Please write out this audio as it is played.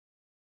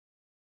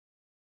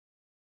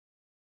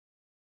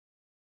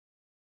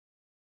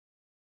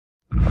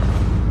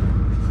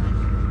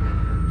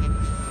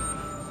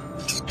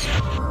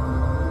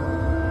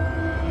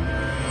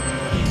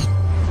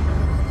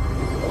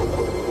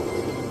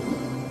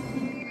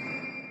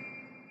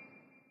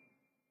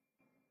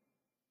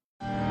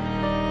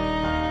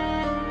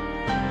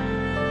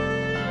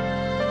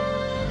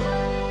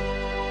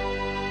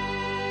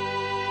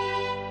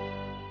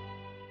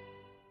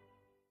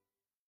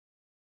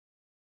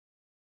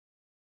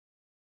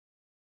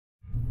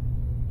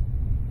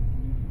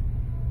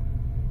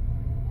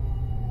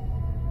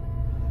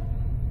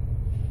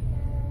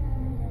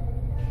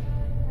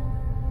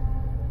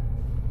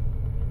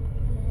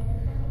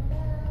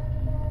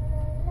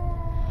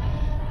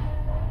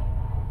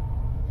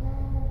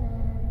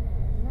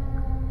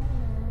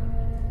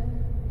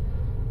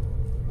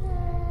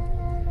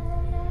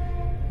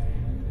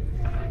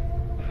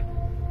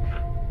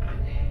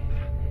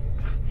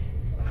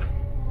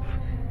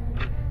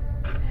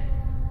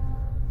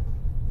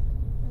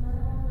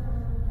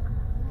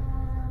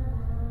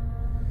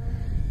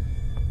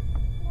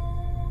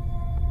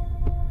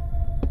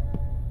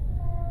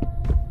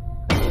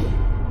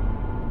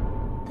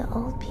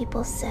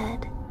people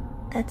said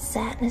that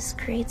sadness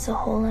creates a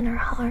hole in our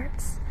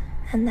hearts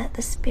and that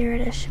the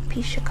spirit of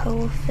Shapishiko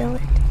will fill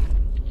it.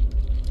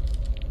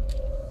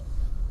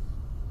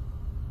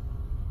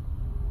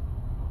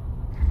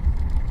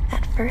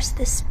 At first,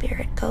 this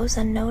spirit goes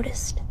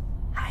unnoticed,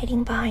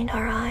 hiding behind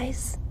our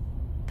eyes,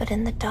 but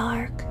in the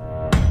dark,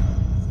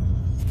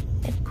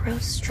 it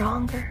grows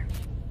stronger.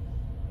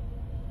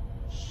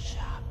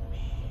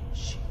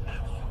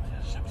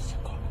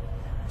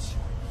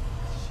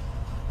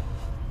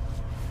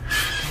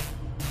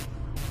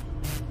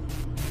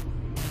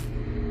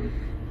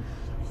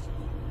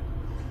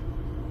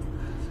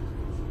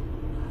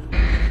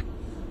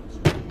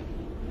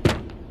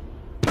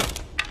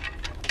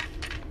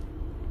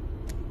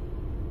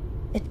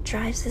 It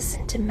drives us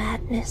into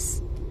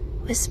madness,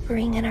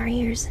 whispering in our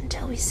ears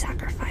until we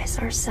sacrifice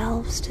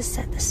ourselves to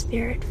set the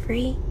spirit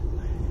free.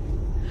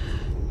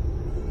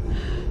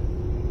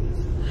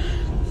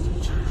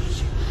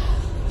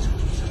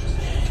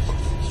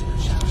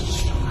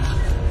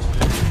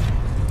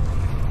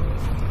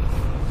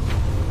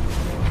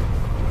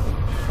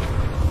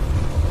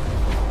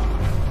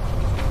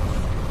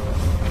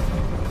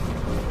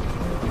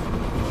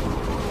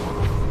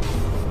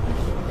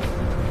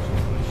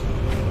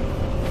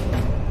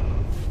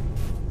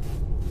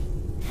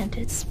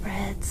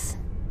 Spreads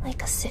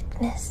like a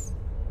sickness.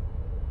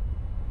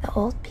 The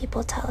old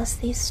people tell us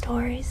these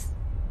stories,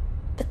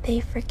 but they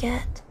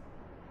forget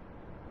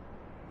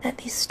that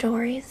these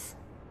stories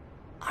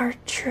are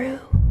true.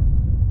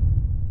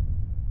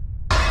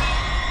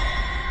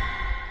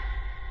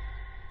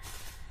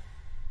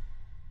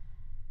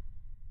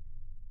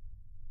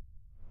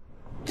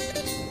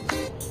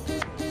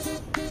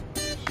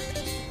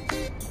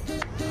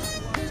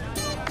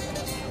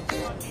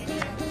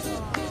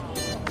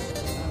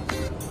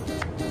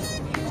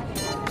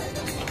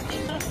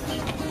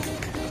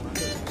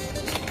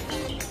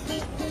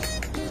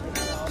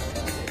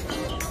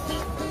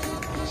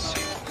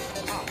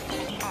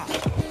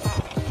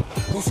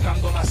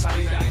 Buscando la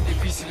salida en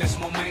difíciles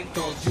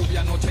momentos.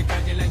 Lluvia, noche,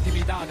 calle, la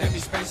intimidad de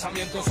mis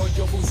pensamientos. Hoy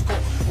yo busco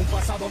un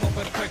pasado no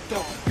perfecto,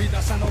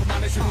 vidas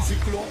anormales en un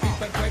ciclo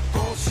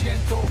imperfecto.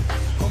 Siento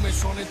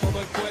comezón en todo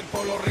el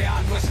cuerpo, lo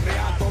real no es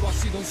real, todo ha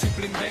sido un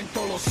simple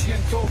invento. Lo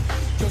siento,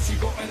 yo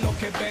sigo en lo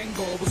que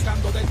vengo,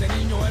 buscando desde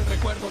niño el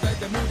recuerdo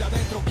desde muy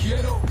adentro.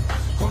 Quiero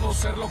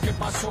conocer lo que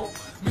pasó,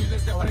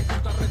 miles de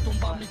preguntas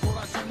retumban mi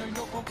corazón y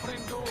no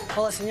comprendo.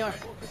 Hola, señor.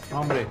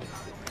 Hombre.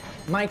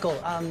 Michael,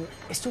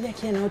 estuve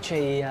aquí anoche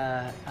y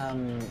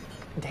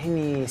dejé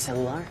mi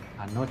celular.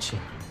 Anoche.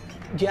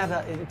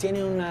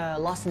 ¿Tiene un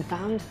Lost and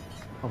Found?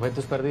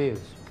 Objetos perdidos.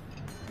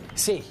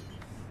 Sí.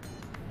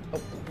 Oh,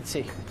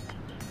 sí.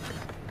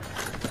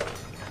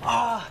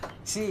 Ah,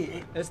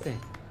 sí. ¿Este?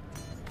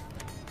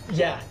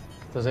 Ya.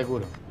 ¿Estás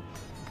seguro?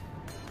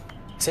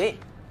 Sí.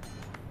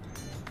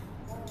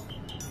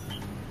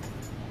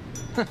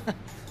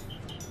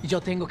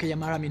 Yo tengo que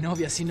llamar a mi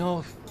novia, si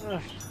no...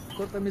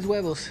 corta mis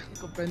huevos,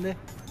 ¿comprende?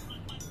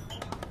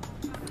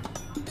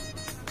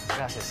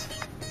 Gracias.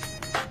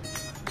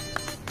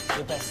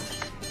 The best.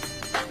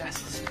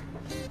 Gracias.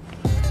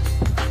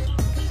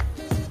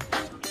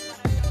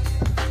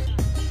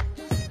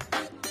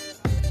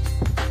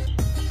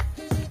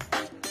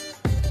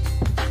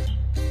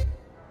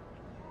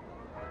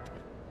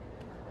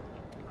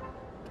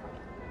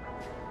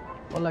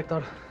 Hola,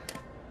 Héctor.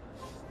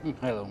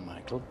 Hello,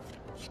 Michael.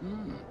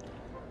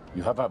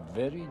 You have a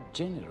very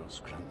generous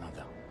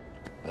grandmother.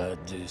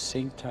 The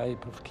same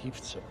type of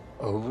gifts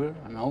over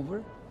and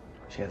over?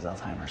 She has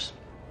Alzheimer's.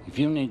 If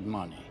you need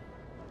money,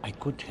 I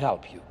could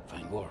help you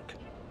find work.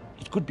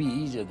 It could be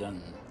easier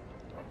than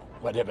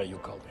whatever you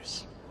call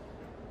this.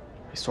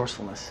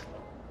 Resourcefulness.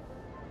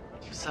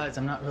 Besides,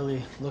 I'm not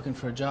really looking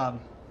for a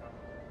job.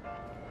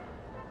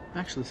 I'm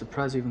actually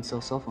surprised you even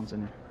sell cell phones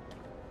in here.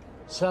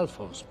 Cell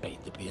phones pay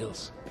the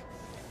bills.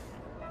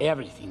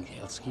 Everything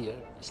else here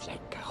is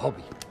like a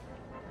hobby.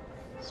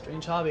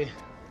 Strange hobby.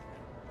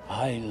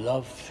 I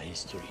love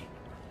history.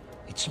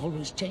 It's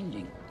always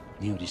changing.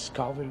 New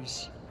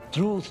discoveries,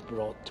 truth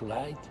brought to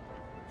light.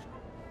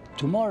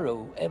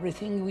 Tomorrow,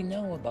 everything we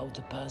know about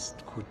the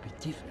past could be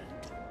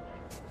different.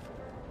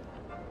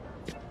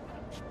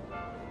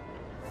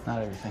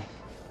 Not everything.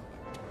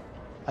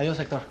 Adiós,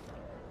 Héctor.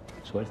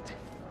 Suerte.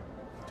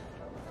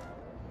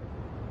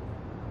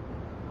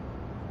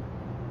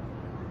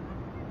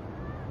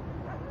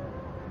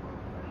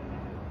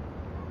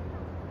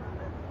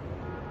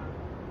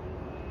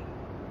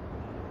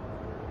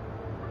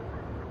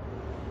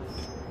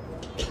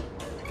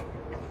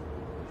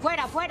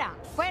 Fuera, fuera,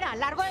 fuera,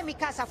 largo de mi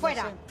casa,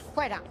 fuera,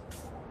 fuera,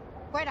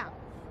 fuera,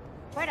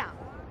 fuera.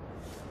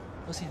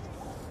 Lo siento.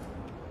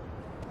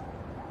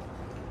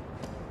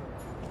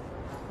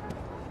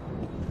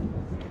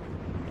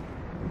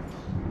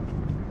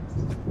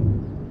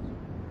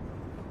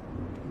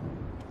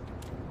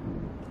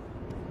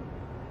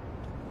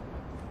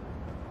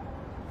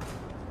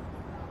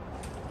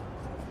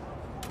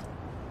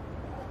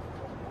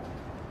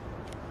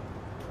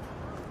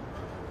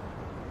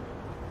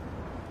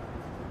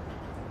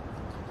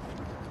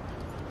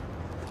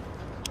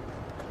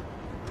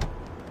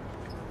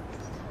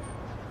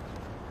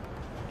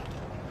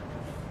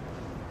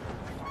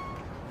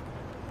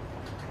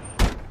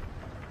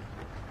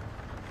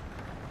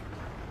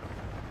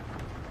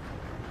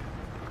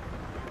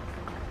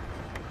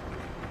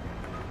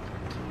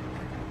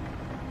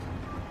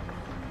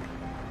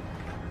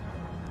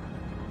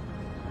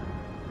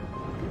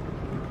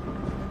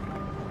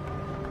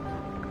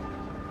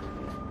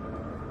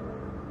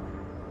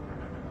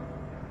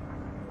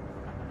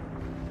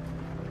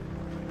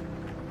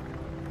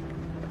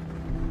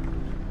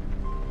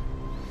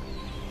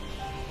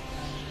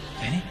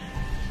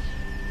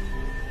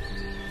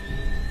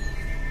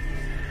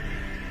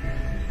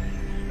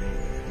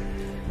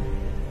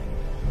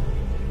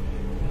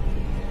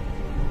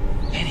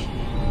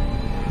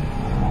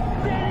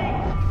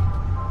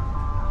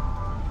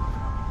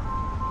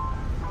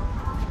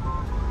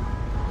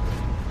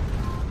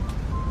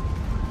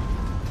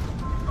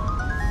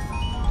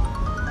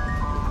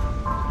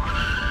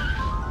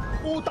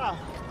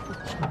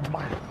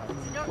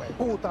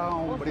 puta,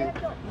 hombre.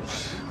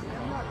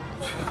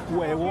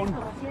 Huevón.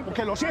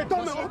 Que lo siento,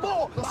 me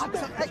volvó.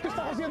 ¿Qué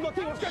estás haciendo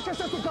aquí? ¿Qué es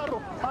tu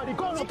carro?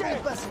 ¿Maricón o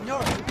qué?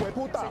 Señor.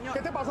 Hueputa.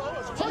 ¿Qué te pasó?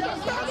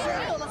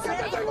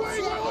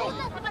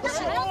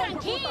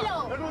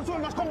 Tranquilo.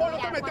 No es con vos, no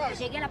te metas. Cuando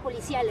llegue a la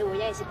policía le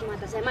voy a decir que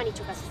mataste a man y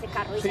chocaste este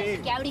carro. Y Sí,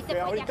 que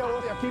ahorita voy de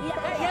aquí.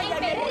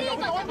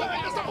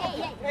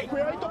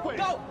 Cuidadito,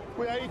 pues.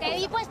 Cuidadito. Te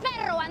di pues,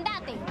 perro,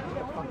 andate.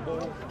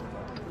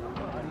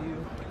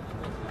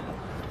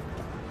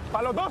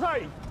 ¡Para los dos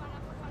ahí!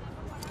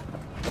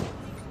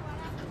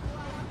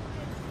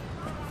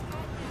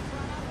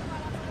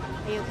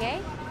 Are you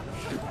okay?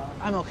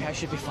 I'm okay, I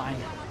should be fine.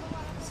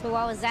 So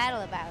what was that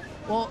all about?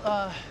 Well,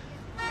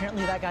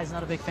 apparently that guy's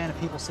not a big fan of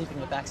people sleeping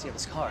in the backseat of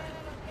his car.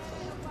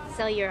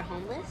 So you're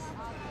homeless?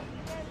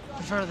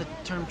 Prefer the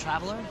term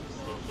traveler?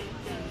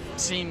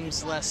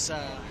 Seems less,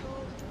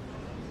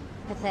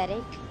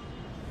 Pathetic?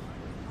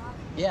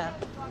 yeah,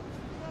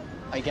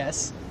 I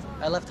guess.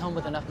 I left home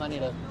with enough money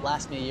to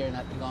last me a year and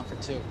I've been gone for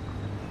 2.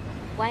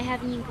 Why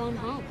haven't you gone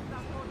home?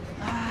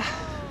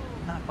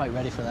 Not quite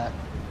ready for that.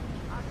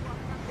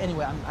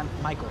 Anyway, I'm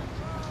Michael.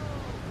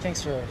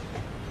 Thanks for...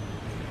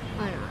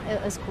 Oh no, it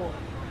was cool.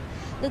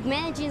 Look,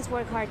 managers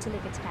work hard to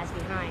leave its past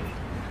behind.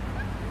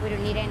 We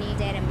don't need any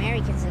dead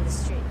Americans in the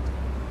street.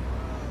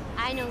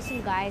 I know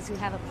some guys who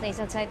have a place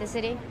outside the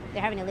city.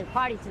 They're having a little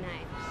party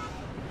tonight.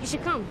 You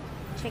should come,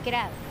 check it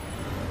out.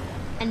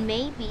 And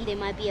maybe they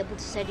might be able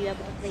to set you up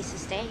with a place to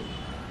stay.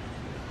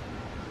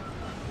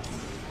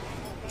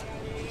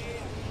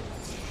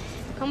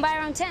 Come by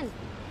around 10.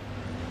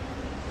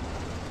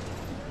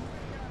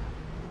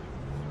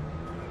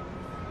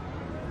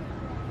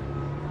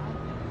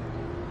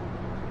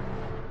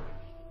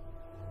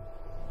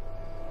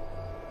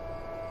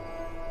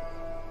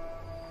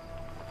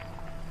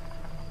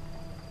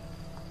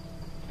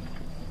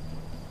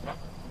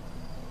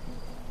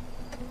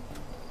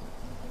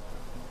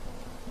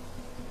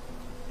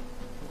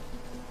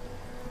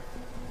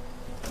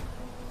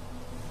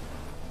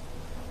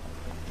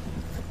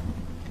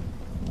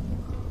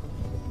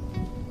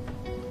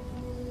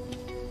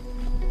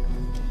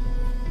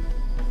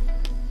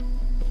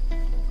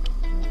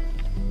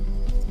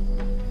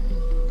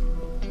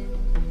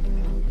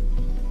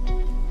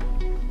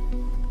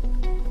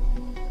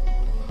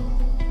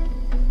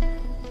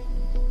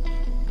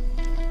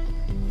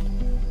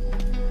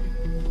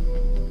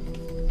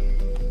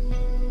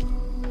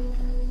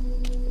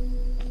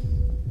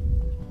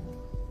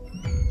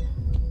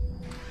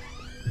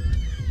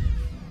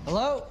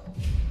 Hello?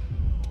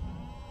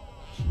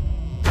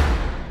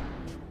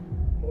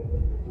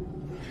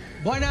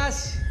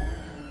 Buenas.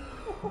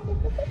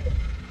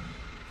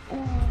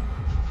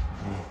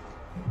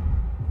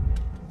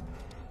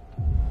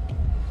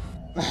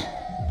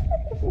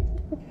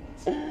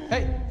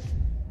 Hey.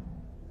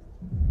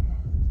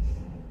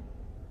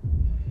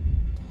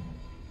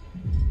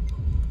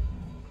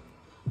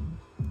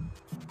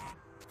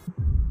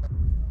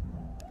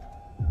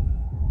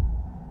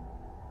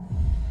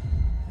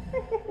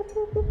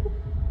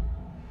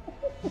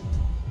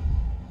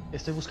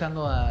 Estoy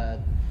buscando a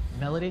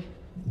Melody.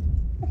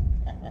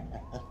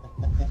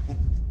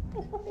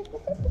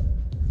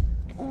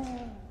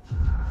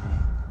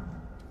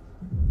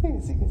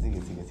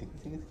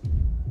 Sigue.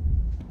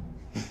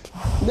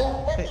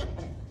 Hey.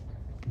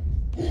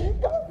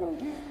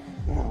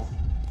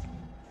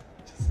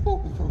 Just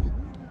hold it.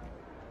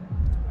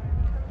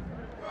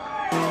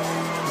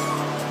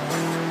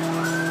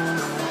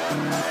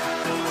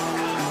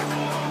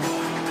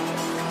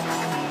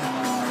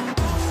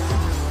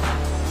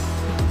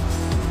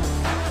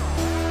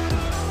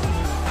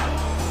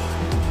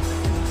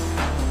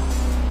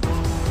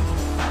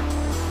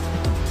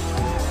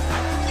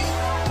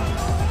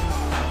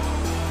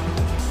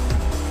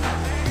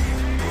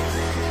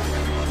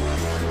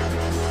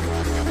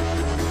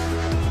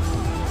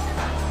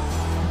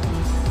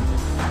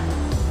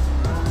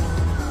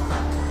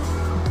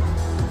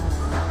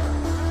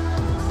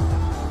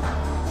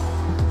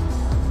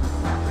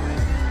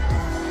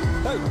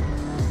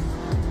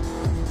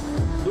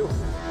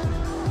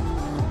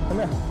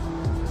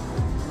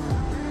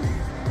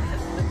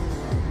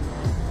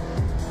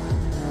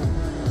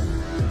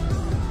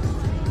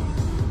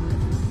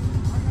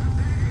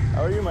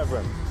 How are you, my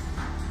friend?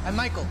 I'm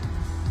Michael.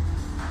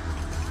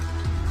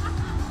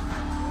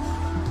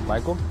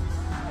 Michael?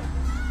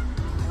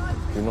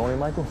 You know any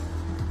Michael?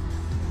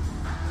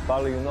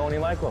 Probably you know any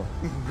Michael.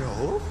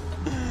 No.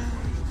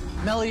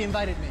 Melody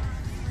invited me.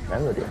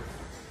 Melody?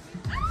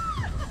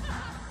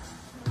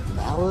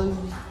 Malin?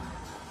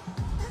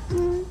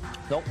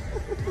 Nope.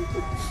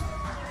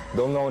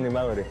 Don't know any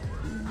Melody.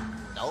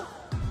 Nope.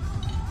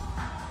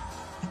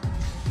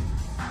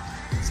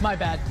 It's my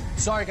bad.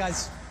 Sorry,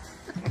 guys.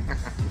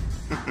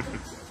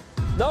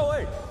 No,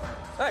 wait.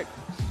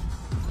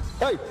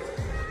 Hey.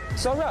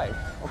 It's all right,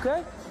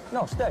 okay?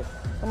 No, stay.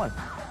 Come on.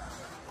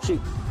 See,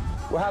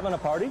 we're having a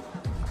party,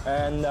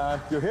 and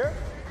you're here,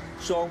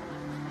 so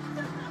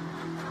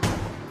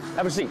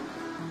have a seat.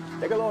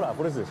 Take a load off.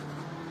 What is this?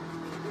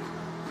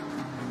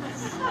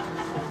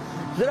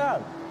 Sit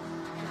down.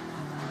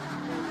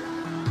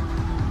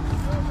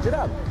 Sit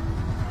down.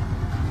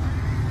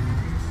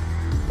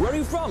 Where are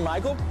you from,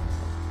 Michael?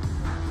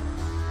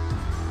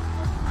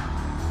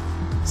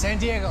 San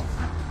Diego.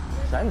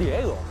 San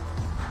Diego?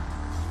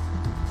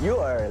 You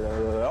are a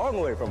long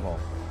way from home.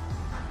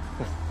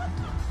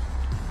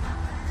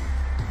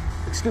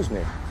 Excuse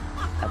me,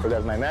 I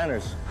forgot my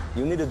manners.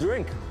 You need a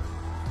drink.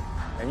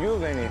 And you,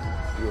 Vinny,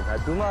 you've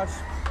had too much.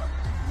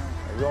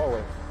 As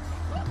always.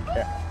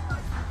 Yeah.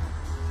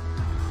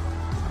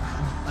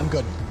 I'm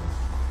good.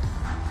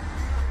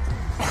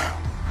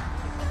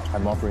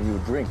 I'm offering you a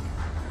drink.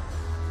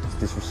 It's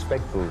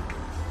disrespectful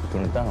to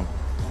turn it down.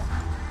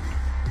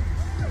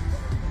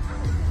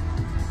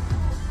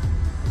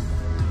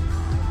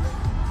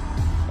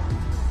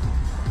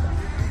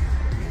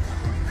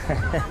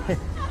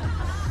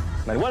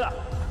 Manuela!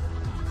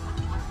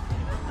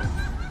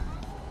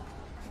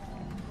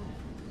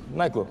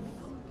 Michael,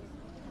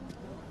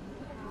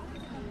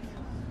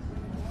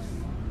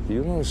 do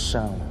you know the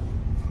sound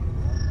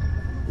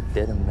that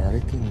dead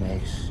American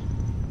makes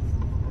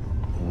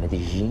in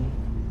Medellin?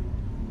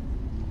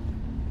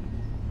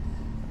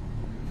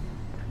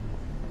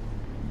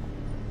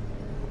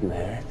 You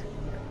hear it?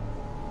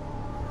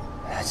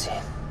 That's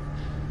it.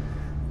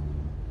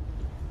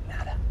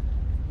 Nada.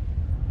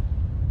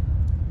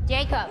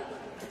 Jacob.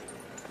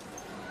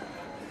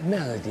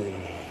 Melody.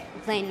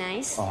 Playing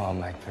nice? Oh,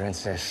 my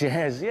princess.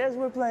 Yes, yes,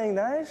 we're playing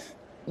nice.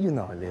 You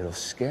know, a little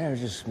scare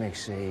just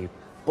makes a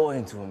boy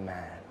into a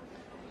man.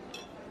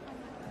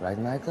 Right,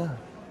 Michael?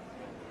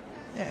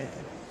 Yeah.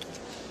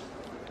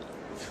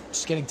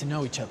 Just getting to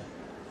know each other.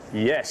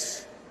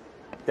 Yes,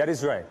 that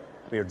is right.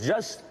 We are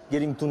just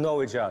getting to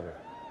know each other.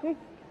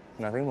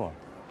 Nothing more.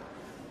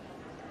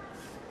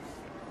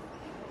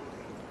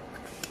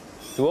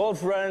 To old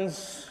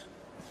friends,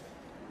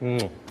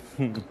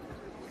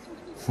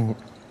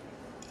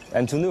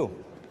 and to new,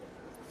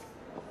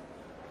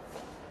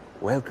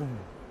 welcome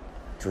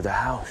to the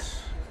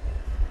house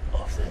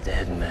of the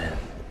dead man.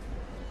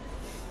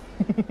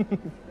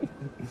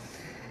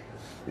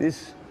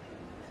 This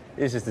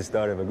is the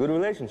start of a good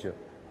relationship,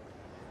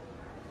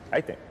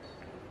 I think.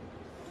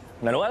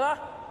 Manuela,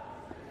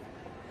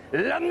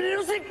 la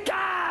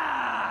música!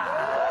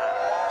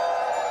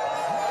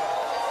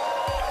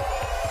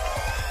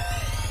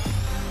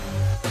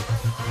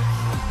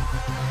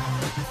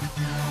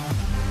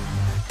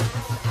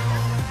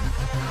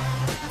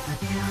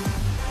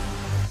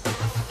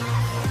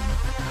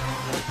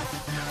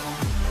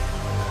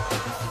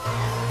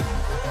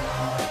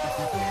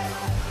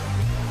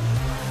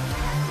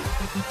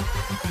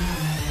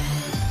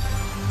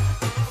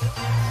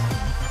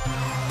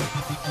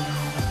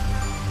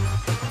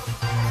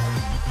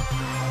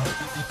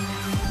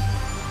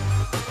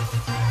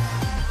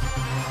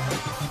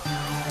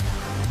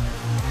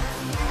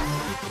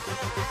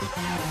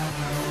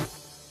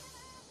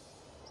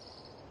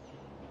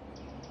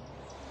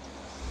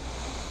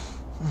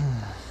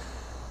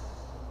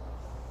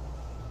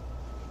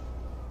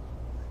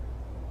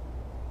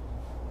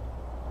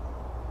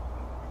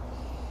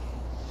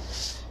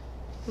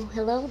 Oh,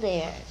 hello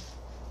there.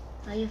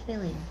 How you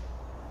feeling?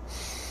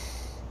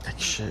 Like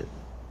shit.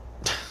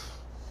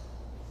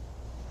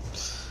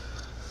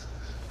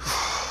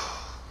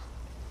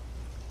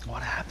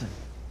 What happened?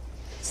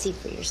 See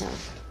for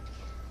yourself.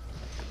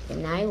 The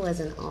night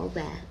wasn't all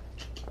bad.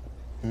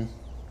 You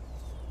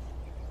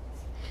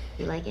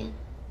like it?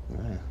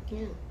 Yeah.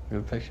 Yeah.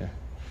 Good picture.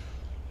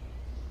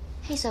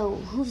 Hey, so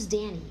who's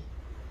Danny?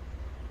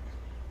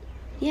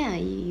 Yeah,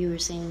 you were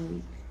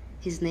saying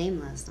his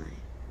name last night.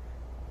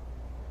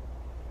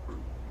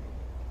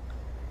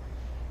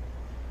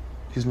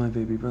 He's my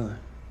baby brother.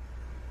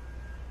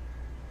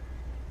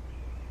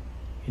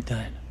 He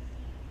died.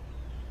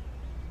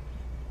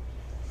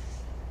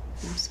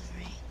 I'm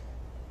sorry.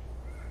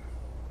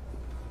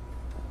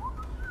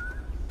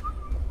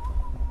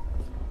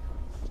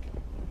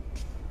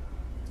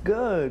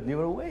 Good,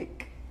 you're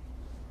awake.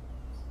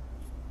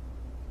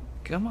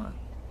 Come on,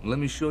 let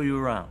me show you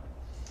around.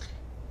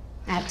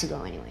 I have to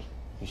go anyway.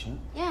 You sure?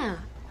 Yeah.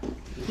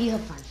 You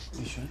have fun.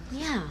 You sure?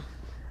 Yeah.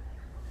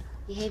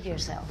 Behave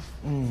yourself.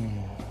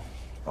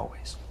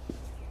 Always.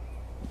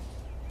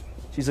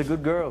 She's a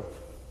good girl.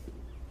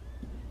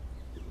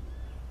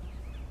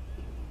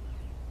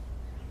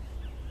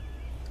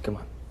 Come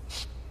on.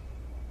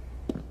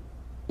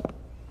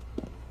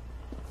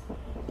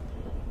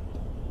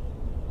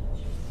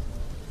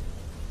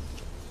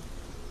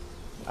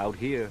 Out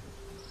here,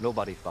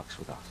 nobody fucks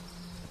with us.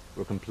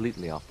 We're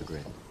completely off the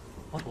grid.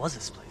 What was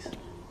this place?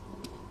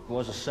 It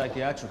was a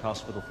psychiatric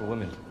hospital for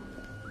women.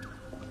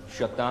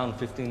 Shut down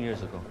 15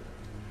 years ago.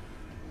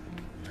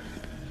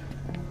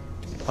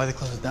 Why they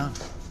close it down?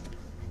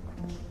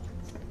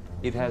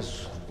 It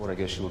has what I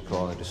guess you would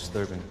call a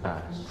disturbing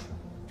past.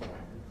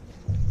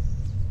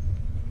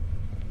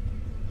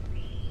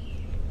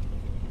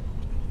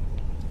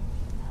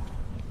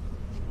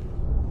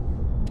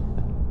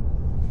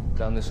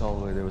 Down this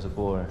hallway, there was a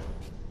boy,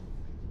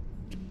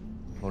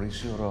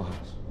 Mauricio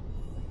Rojas.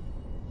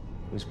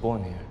 He was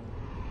born here.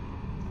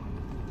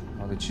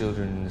 All the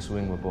children in this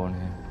wing were born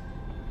here.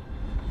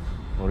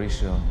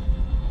 Mauricio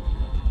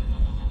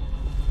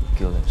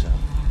killed himself.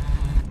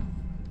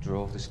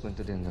 Drove the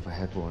splintered end of a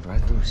headboard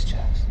right through his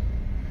chest.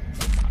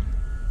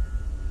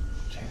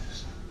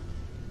 Jesus.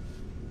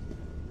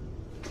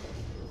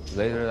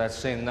 Later that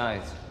same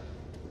night,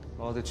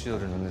 all the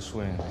children in this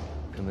wing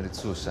committed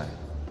suicide.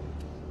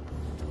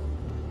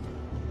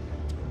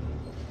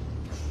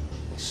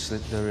 They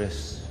slit their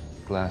wrists,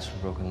 glass from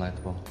broken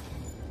light bulb.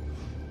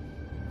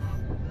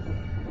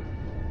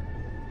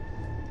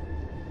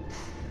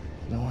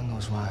 No one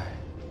knows why.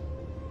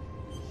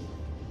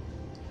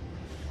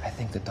 I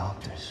think the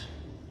doctors,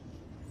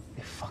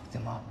 they fucked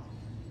him up.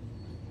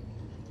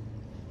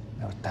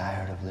 They were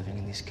tired of living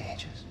in these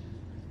cages,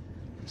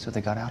 so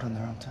they got out on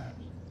their own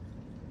terms.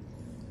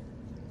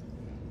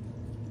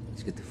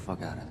 Let's get the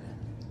fuck out of there.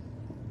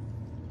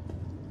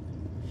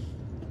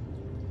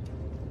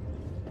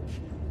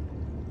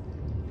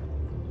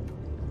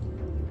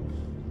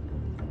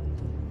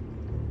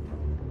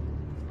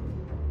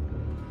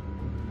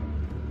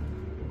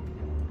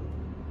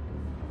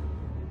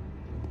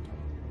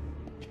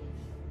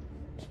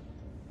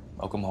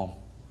 Welcome home.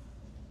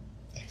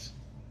 Thanks.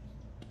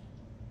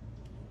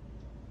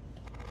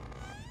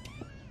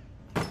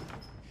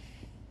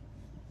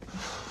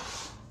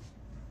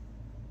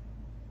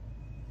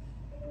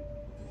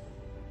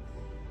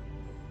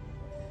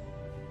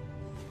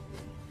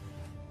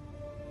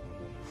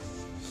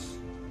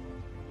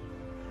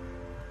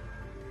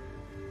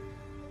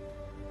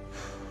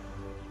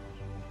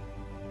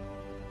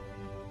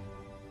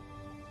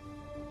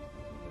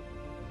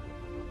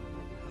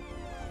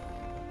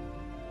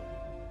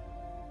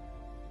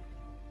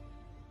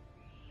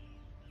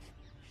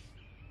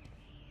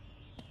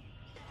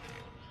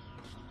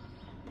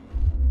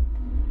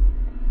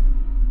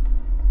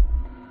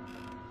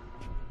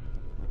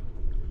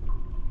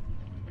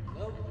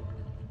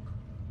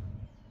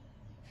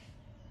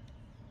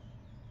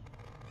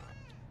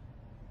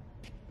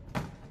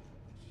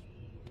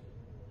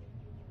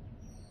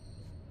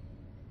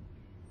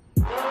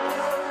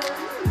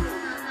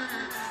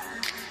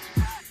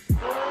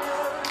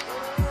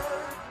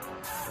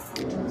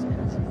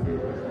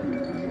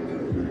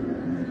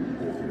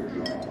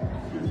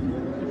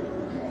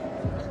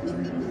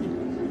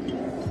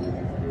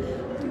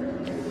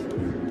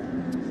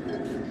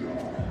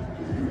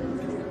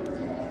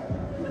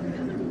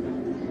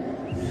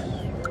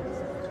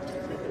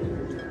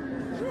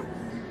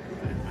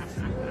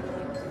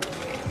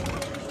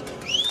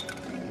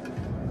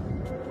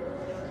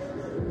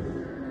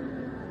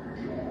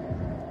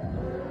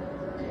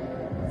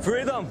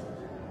 Freedom!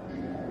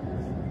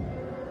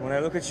 When I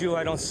look at you,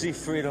 I don't see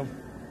freedom.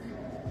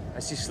 I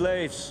see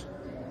slaves.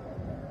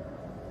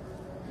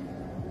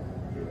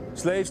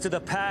 Slaves to the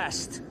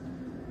past.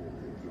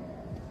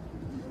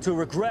 To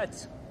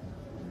regret.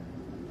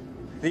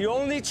 The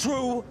only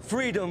true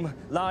freedom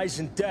lies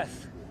in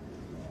death.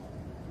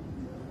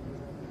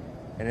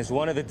 And as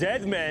one of the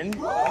dead men...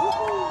 ready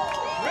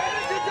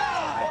to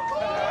die!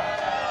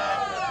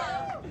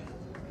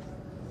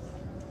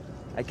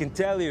 I can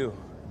tell you,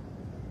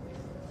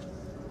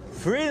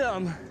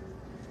 freedom,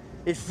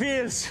 it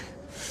feels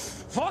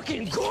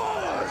fucking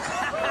good!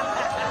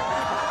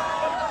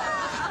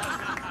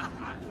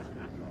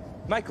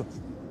 Michael,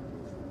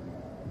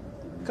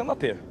 come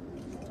up here.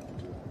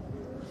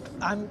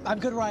 I'm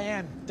good where I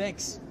am,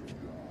 thanks.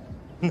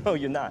 No,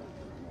 you're not.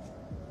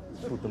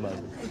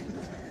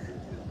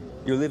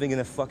 You're living in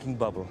a fucking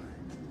bubble.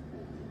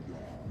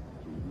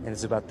 And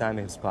it's about time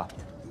it's popped.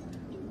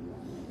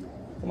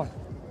 Come on.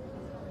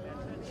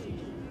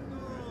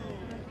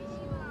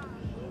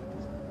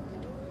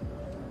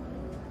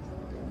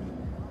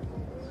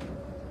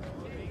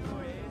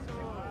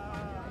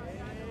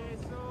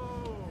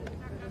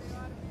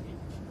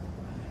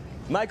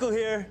 Michael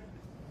here,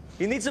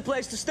 he needs a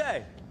place to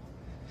stay.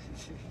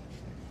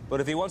 But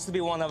if he wants to be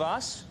one of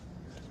us,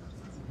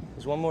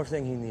 there's one more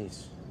thing he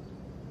needs.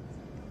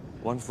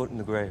 1 foot in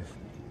the grave.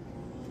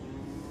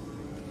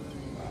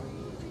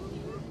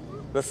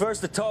 But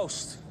first, a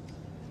toast.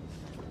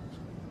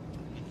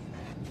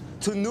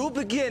 To new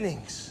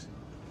beginnings.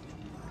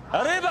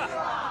 Arriba,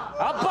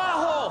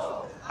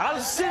 abajo, al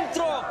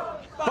centro,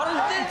 para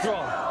el dentro.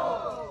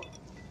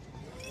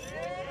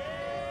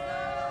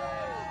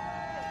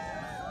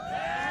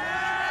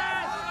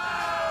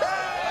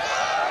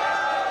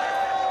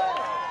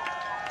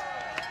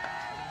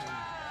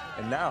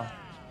 And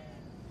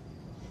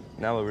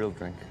now a real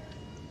drink.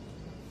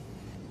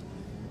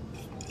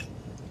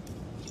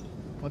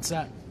 What's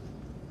that?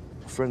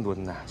 A friend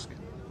wouldn't ask.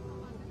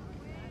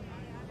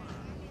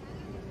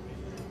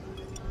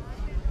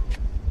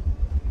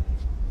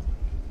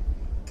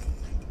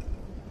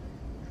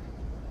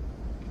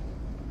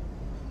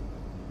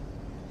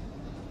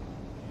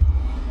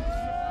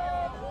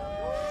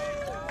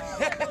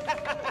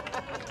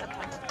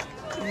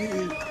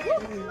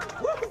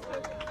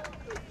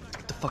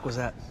 What the fuck was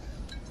that?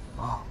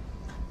 Oh,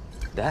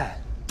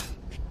 that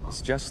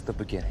is just the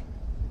beginning.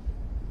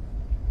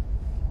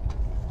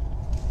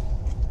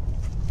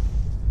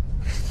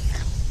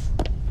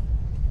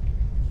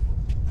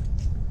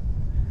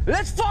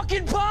 Let's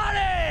fucking party!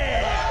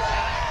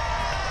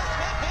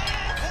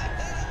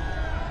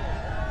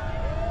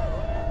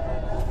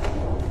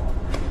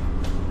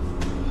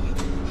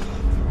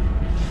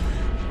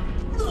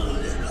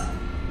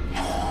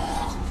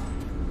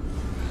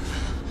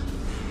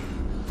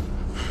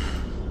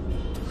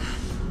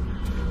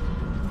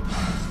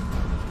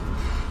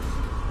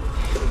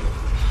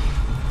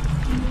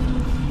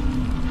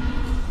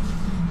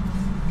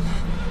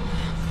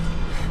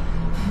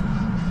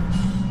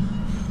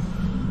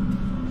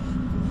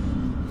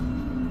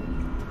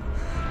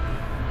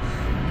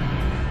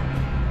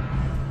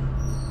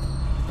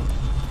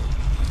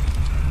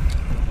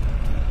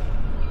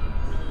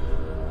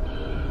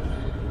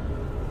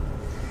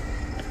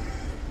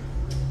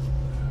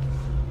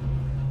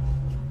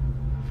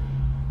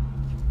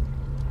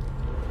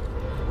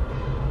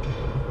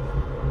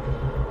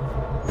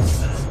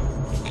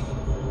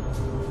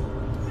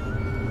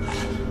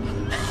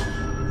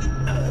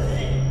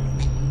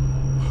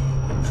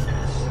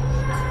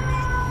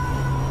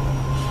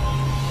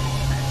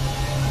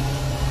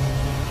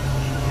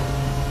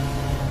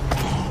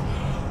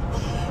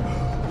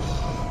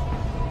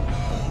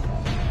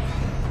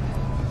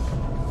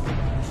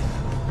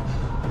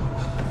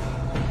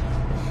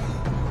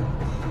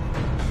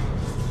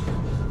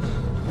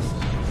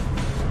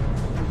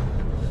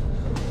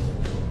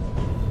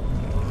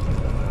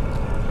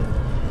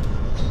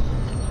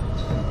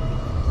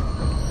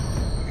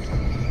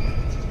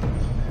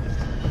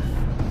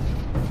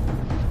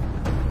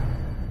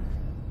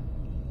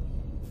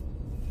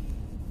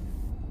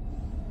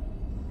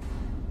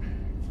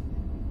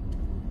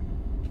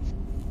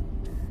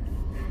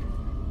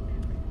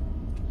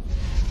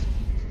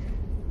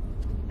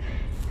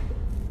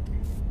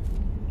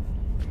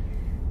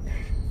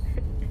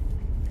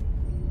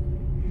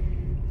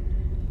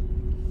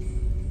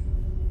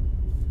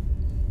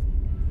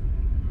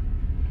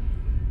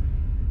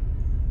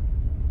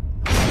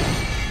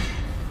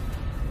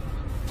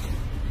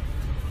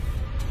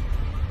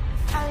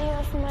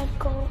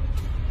 Michael.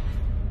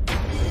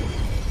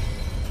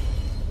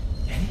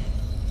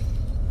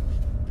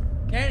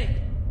 Kenny!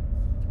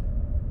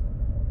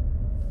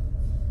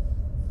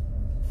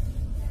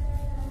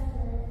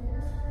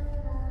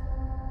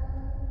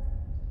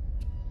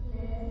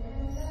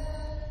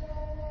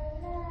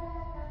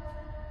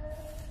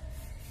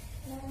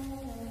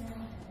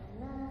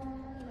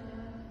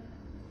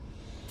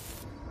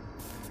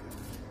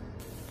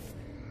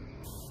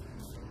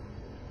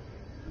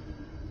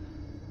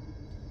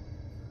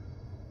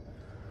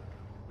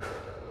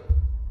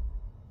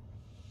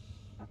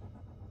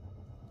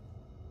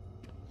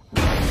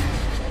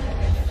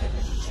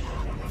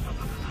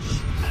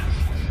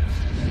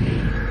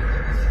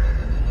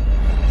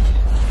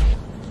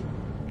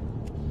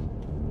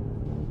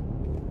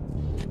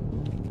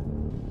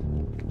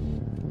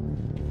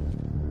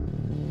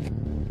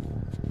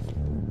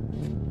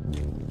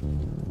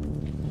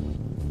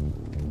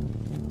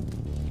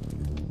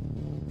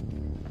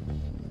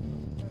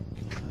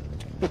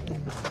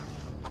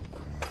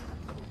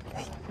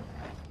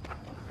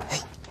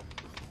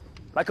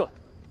 Michael!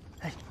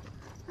 Hey.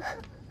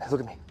 Look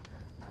at me.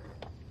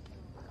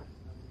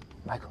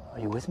 Michael, are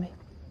you with me?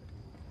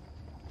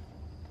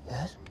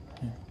 Yes?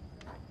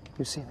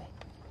 You see me?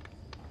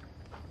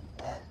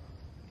 Yes.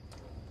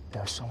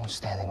 There's someone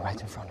standing right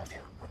in front of you.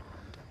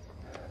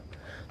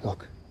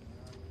 Look.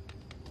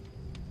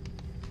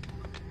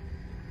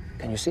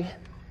 Can you see it?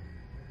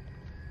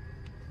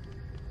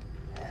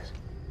 Yes.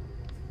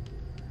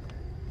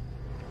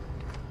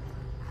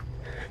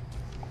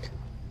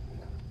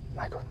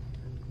 Michael.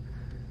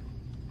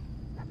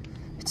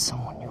 It's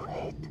someone you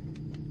hate.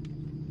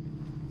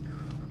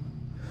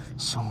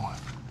 Someone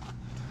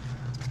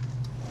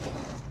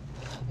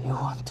you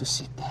want to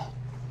see dead.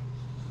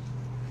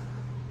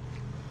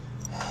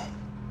 Hey,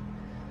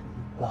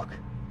 look.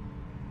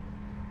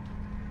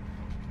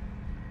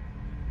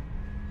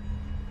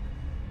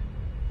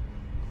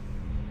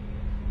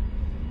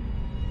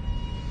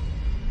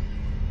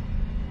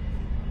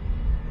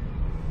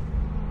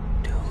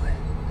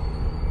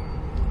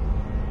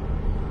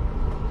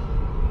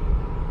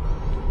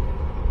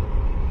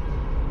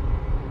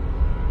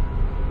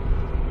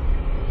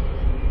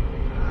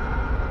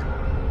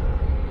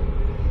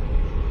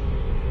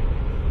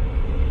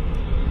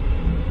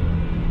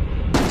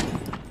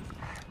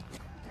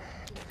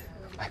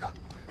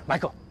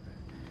 Michael,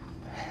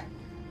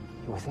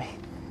 you with me?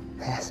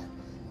 Yes.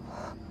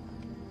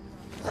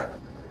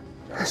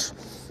 Yes.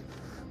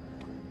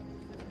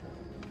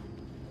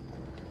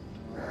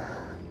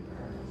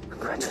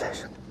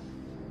 Congratulations.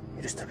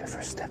 You just took your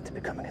first step to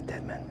becoming a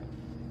dead man.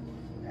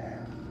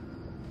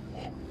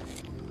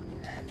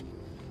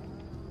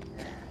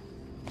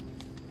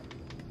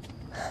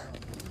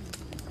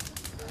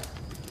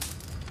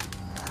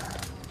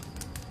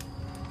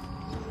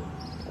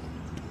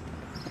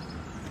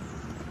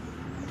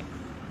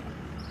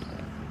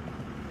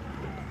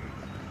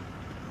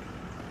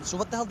 So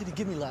what the hell did he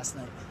give me last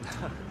night?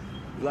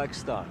 Black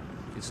Star.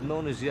 It's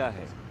known as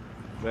Yahe.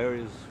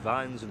 Berries,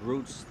 vines, and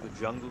roots, the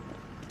jungle.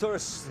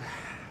 Tourists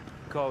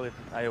call it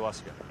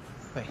ayahuasca.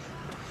 Wait,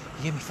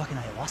 you gave me fucking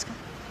ayahuasca?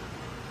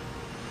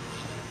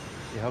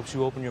 It helps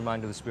you open your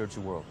mind to the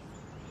spiritual world,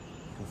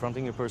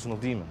 confronting your personal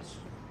demons.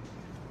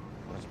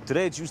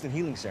 Today it's used in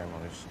healing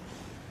ceremonies.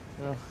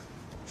 You know,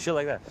 shit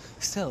like that.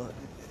 Still,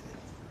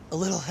 a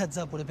little heads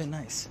up would have been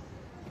nice.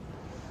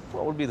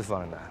 What would be the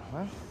fun in that,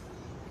 huh?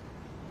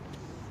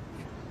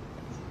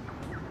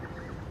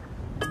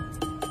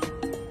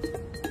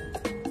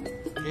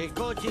 Qué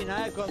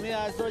cochinada de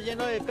comida, esto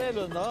lleno de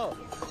pelos, ¿no?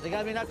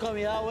 Dígame una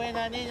comida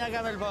buena, niña,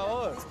 hágame el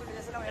favor.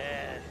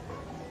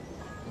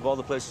 Of all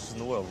the places in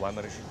the world, why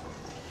Medellin?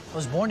 I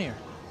was born here.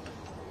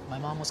 My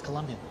mom was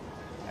Colombian.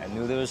 I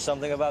knew there was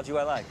something about you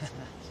I liked.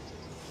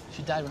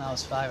 She died when I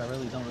was 5. I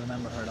really don't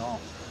remember her at all.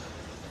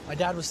 My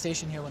dad was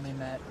stationed here when they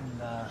met,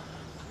 and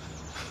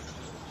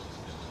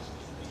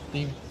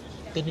he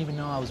didn't even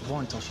know I was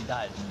born until she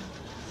died.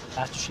 And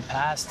after she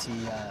passed,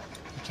 he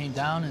came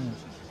down and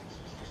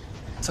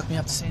took me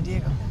up to San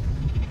Diego.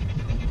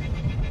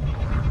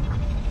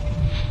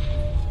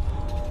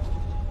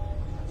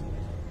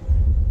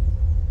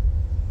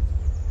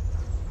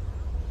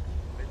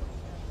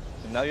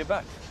 And now you're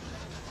back.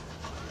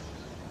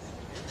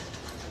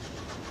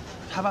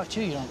 How about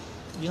you?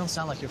 You don't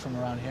sound like you're from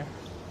around here.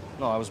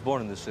 No, I was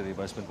born in this city,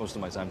 but I spent most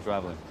of my time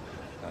traveling.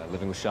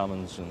 Living with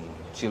shamans in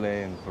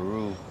Chile and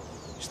Peru,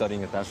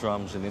 studying at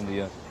ashrams in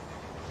India,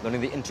 learning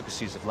the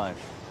intricacies of life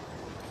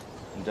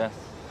and death.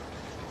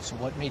 So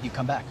what made you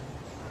come back?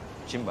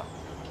 Chimba.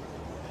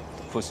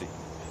 Pussy.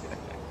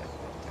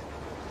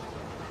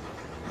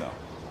 No.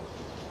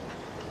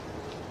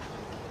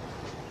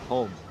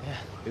 Home. Yeah.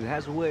 It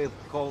has a way of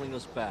calling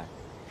us back.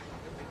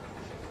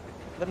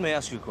 Let me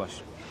ask you a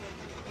question.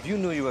 If you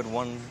knew you had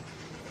 1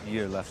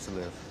 year left to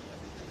live,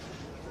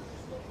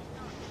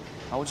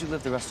 how would you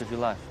live the rest of your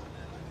life?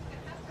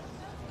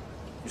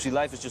 You see,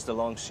 life is just a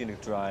long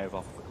scenic drive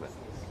off of a cliff.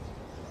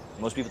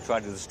 Most people try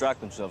to distract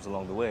themselves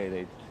along the way.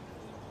 They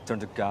turn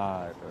to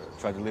God or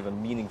try to live a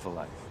meaningful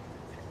life.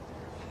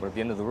 But at the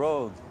end of the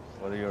road,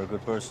 whether you're a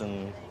good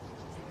person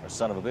or a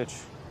son of a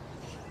bitch,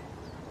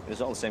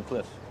 it's all the same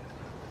cliff.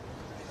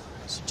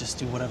 So just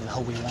do whatever the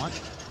hell we want?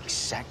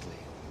 Exactly.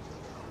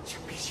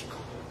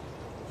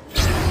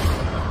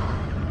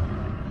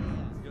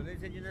 Yo le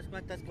enseño unas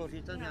cuantas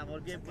cositas, mi amor,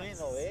 bien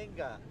bueno,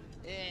 venga.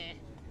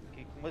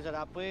 ¿Cómo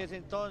será pues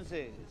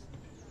entonces?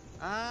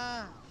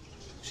 Ah.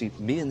 See,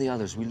 me and the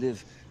others, we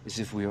live as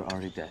if we are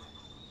already dead.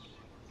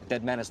 A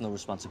dead man has no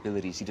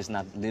responsibilities. He does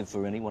not live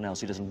for anyone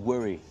else. He doesn't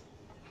worry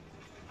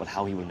about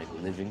how he will make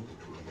a living.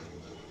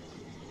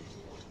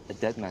 A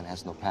dead man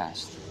has no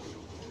past.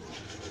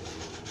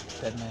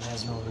 Dead man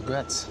has no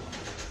regrets.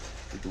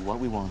 We do what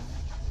we want,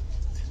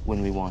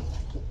 when we want.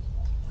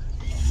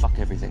 Fuck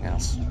everything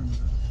else.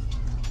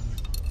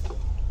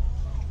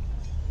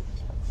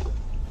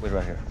 Wait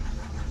right here.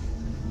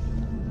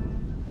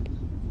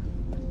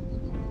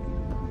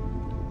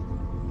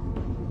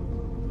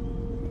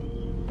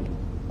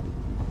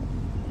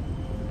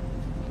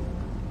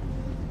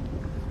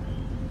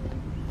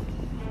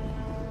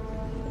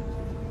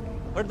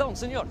 Perdón,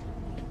 señor.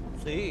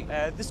 Sí.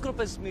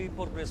 Disculpe mi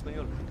pobre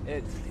español.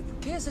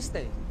 ¿Qué es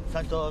este?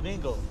 Santo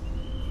Domingo.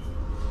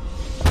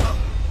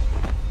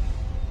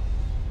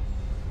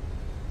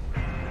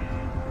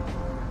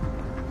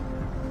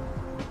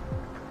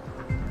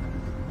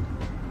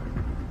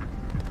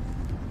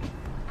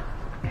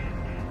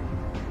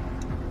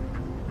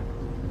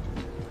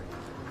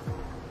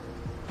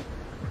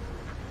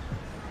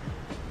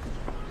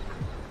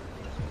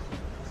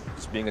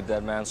 Is being a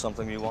dead man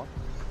something you want?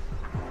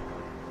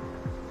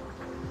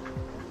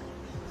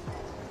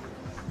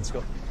 Let's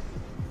go.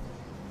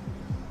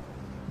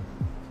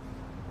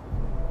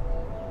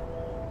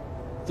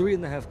 Three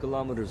and a half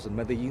kilometers of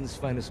Medellin's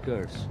finest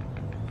cars.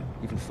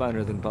 Even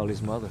finer than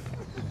Bali's mother.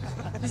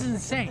 This is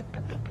insane.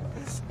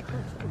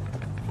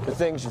 The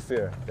things you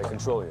fear, they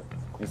control you.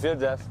 You fear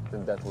death,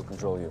 then death will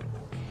control you.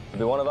 To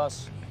be one of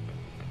us,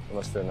 you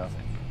must fear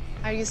nothing.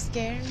 Are you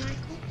scared,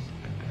 Michael?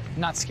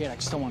 I'm not scared, I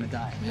just don't want to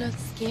die. I'm not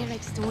scared, I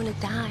just don't want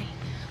to die.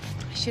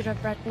 I should have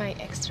brought my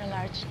extra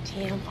large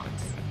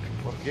tampons.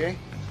 ¿Por qué?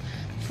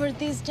 For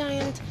this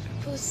giant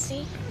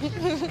pussy.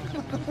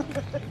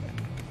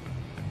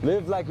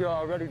 Live like you're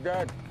already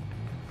dead.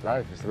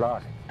 Life is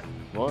life.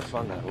 More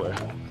fun that way.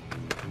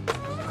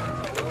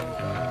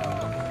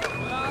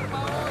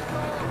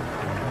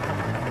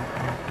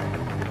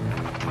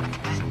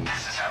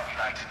 This is how we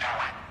like to do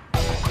it.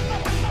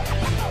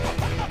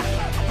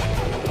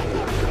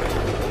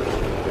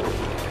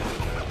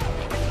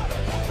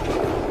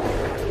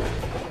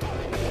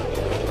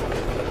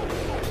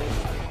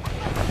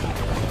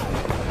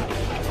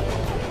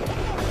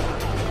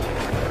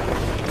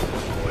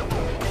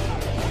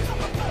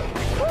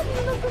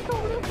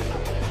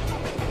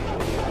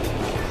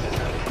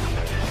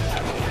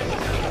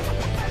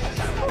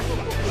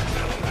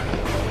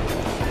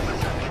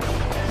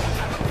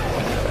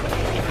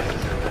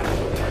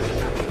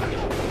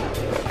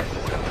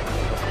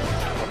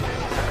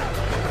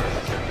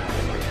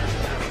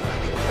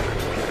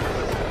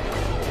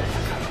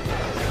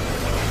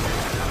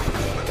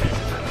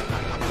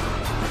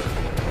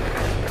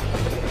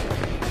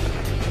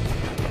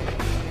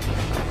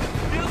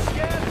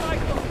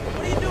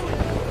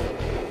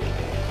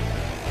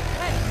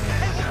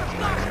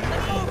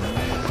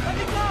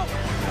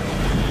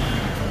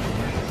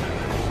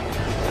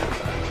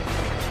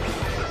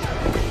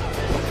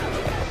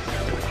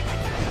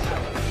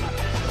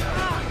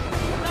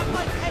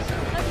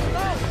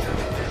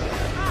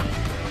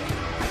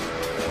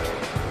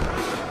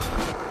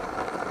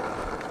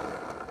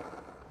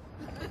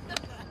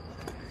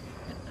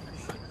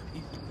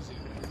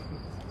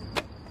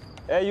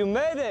 Hey, you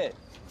made it!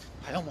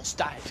 I almost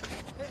died.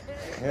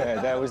 Yeah,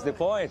 that was the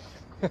point.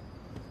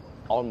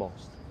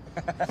 Almost.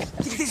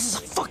 This is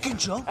a fucking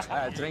joke.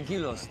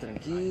 Tranquilos,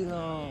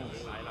 tranquilos.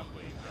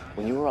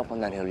 When you were up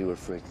on that hill, you were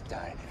afraid to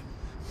die.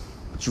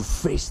 But you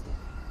faced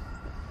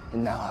it.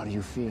 And now how do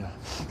you feel?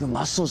 Your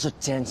muscles are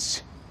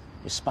tense.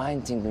 Your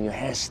spine tingling, your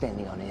hair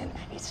standing on end.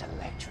 It's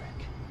electric.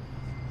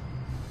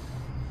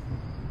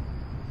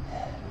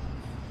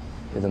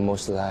 You're the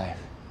most alive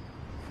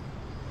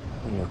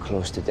when you're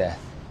close to death.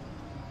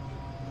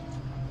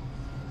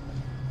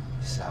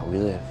 This is how we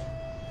live.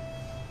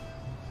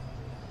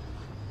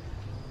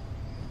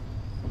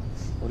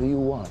 What do you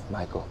want,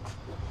 Michael?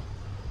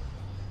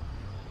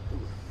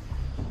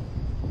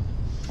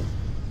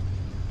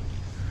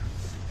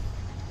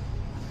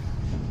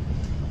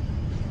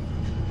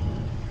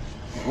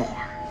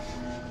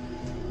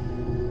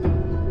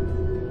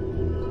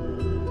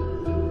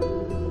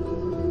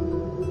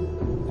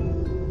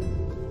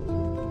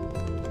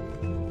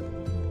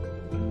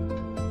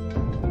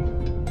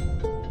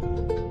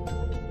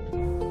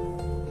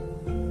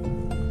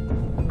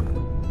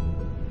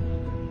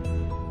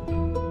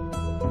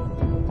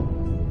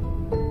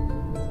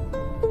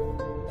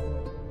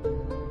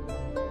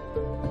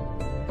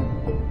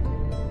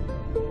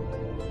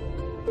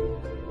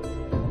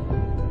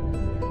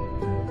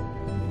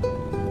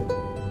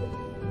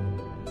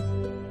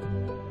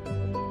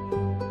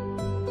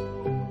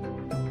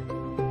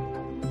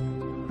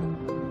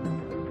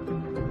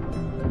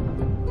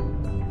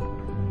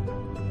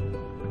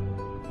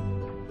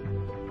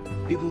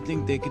 People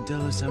think they can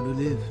tell us how to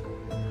live.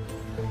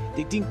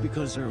 They think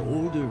because they're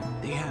older,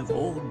 they have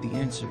all the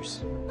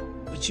answers.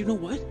 But you know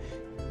what?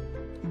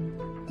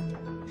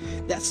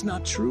 That's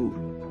not true.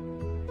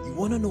 You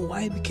wanna know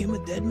why I became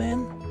a dead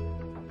man?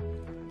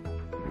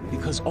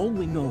 Because all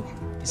we know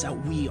is that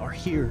we are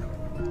here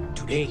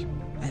today,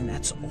 and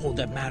that's all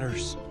that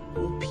matters.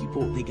 Old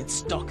people, they get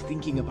stuck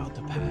thinking about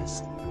the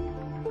past.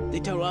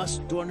 They tell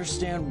us to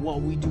understand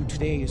what we do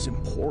today is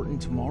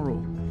important tomorrow.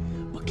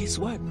 But guess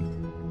what?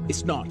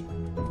 It's not.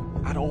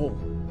 At all.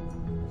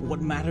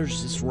 What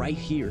matters is right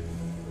here,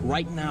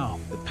 right now.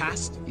 The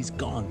past is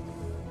gone.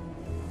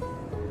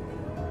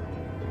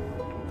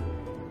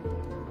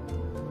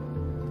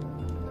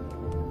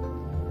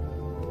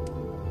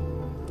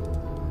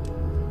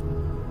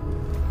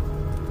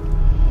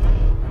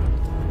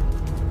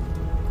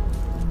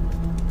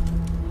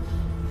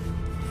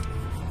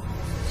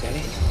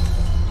 Jenny?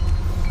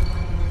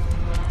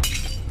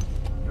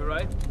 You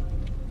right?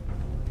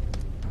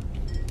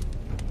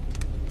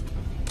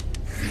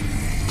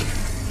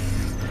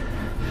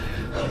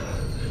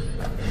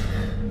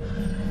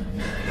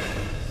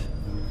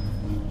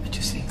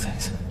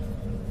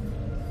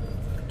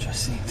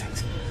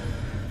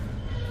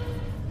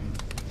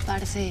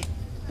 Parce,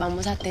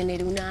 vamos a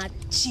tener una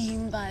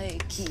chimba de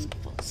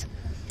equipos.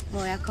 Me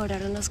voy a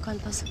cobrar unos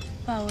cuantos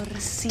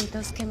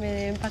favorcitos que me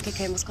deben para que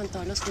quedemos con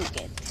todos los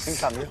juguetes. En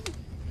cambio,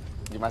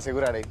 yo me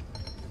aseguraré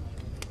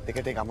de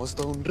que tengamos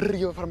todo un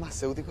río de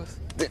farmacéuticos,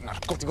 de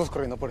narcóticos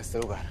corriendo por este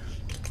lugar.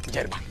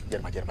 Hierba,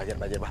 hierba, hierba,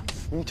 hierba, hierba.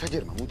 Mucha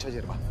hierba, mucha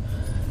hierba.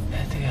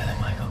 Together,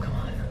 Michael, come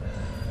on.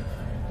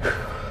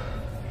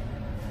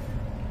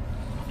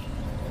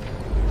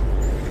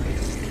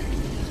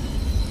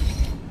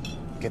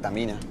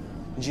 Ketamina,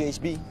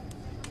 GHB.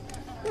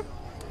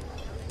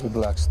 The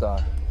Black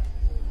Star.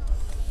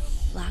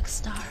 Black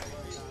Star.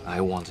 I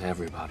want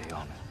everybody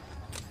on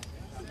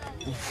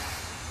it.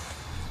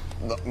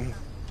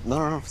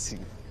 No. Si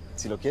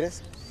lo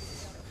quieres,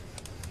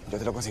 yo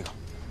te lo consigo.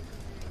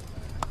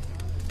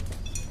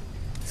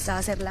 Esta va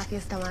a ser la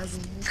fiesta más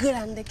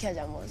grande que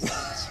hayamos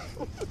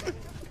hecho.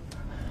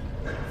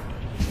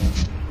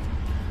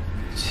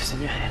 It's just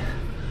in your head.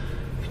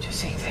 You're just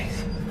seeing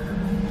things.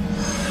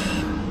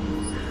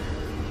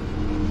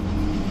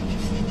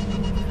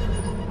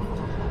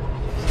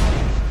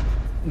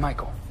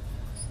 Michael,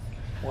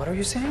 what are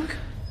you saying?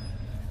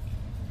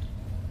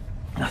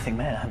 Nothing,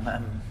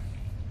 man.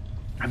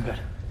 I'm good.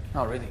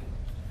 Oh, really?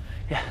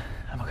 Yeah,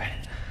 I'm okay.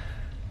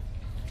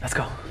 Let's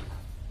go.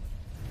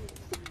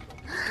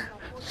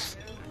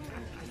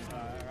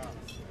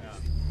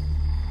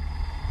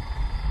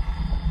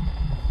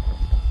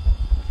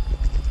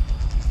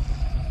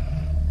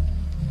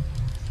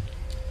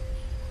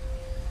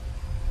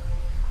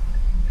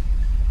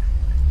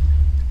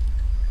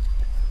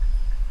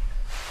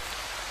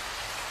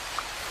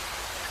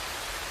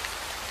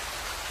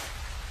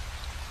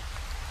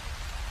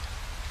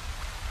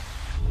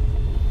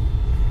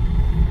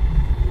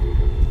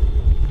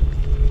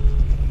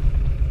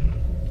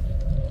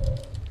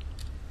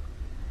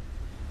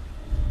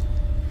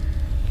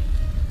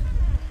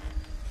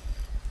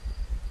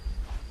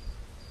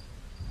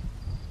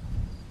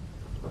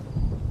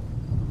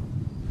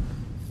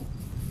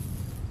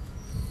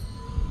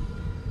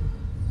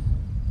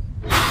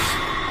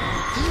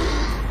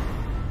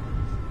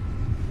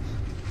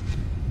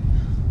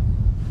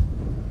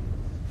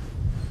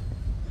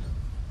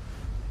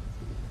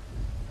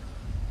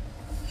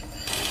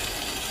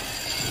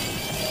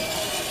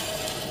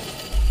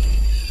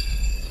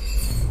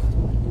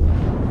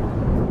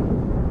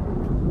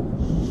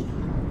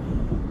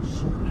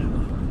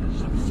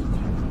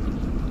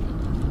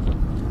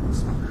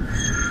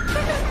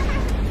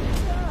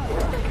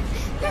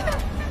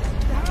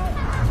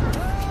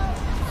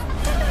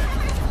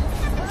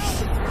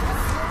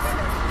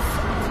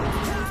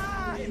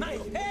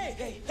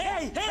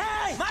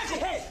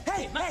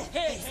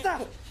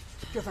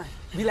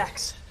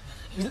 Relax.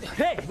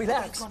 Hey,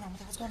 relax.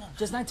 What's going on?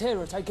 Just night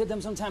terrors. I get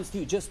them sometimes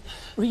too. Just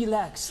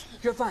relax.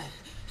 You're fine.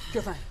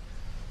 You're fine.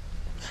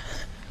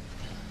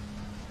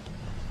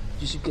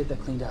 You should get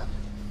that cleaned up.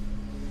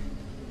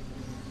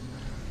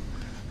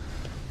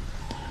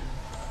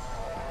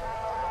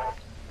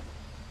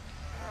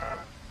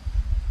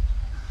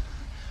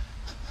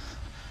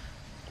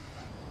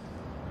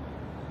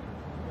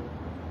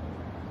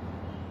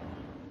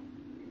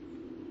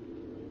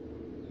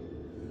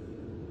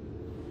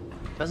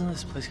 Doesn't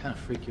this place kind of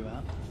freak you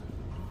out?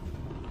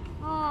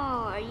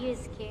 Oh, are you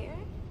scared?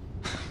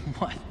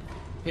 What?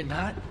 You're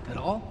not at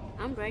all?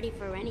 I'm ready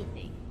for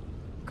anything.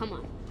 Come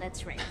on,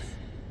 let's race.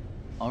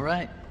 All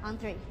right. On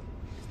 3.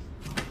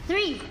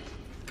 3!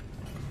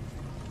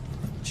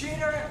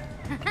 Cheater!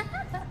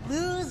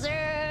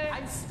 Loser!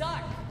 I'm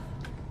stuck.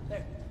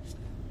 There.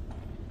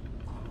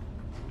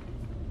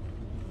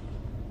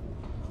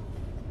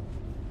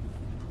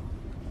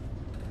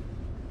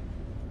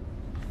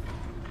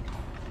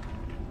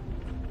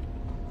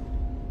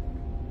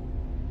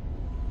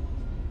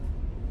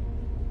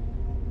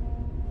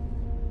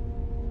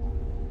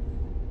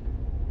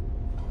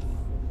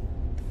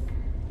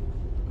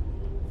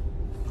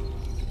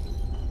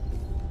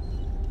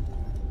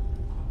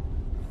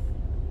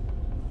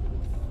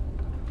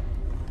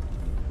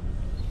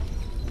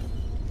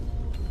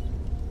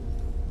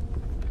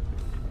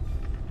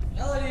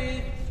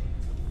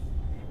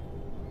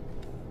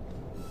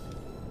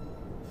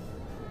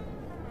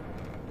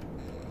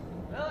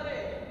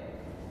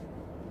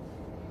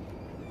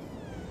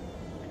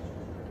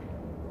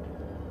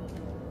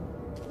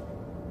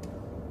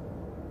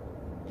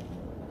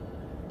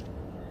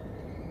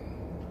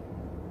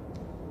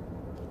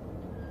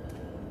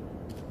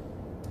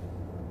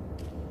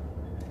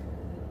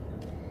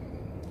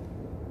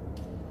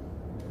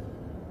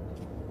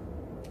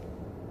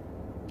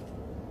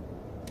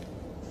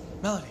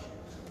 Melody.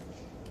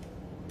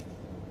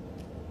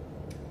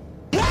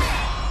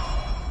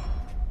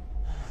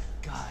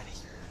 God.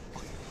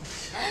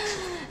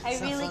 I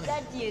really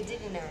got you,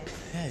 didn't I?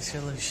 Yeah, you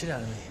scared the living shit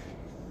out of me.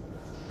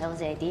 That was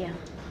the idea.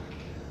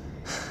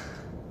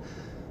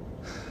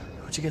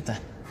 Where'd you get that?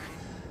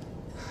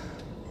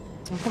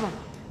 Come on.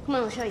 Come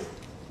on, I'll show you.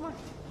 Come on.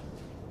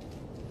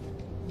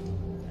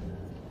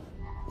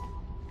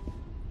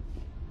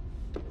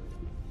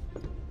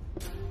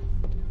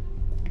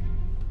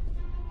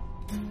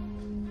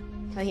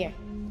 Oh, here.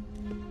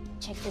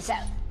 Check this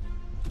out.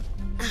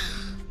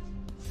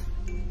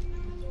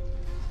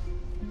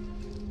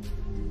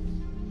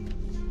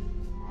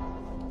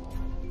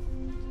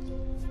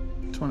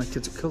 It's one of the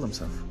kids who killed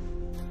himself.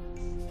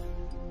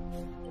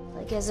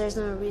 I guess there's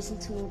no reason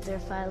to move their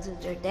files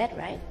if they're dead,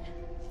 right?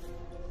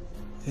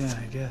 Yeah,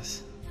 I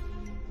guess.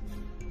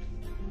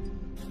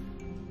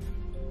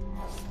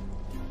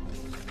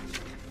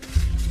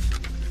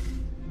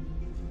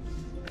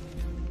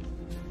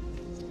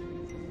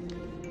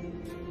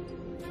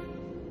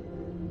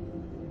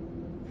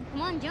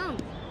 Come on,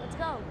 jump. Let's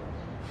go.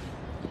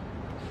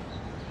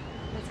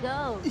 Let's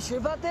go. You sure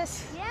about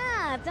this?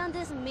 Yeah, I've done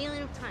this a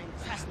million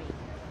times. Trust me.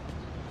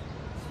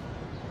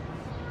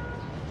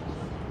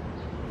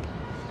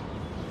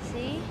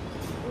 See?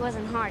 It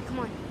wasn't hard. Come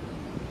on.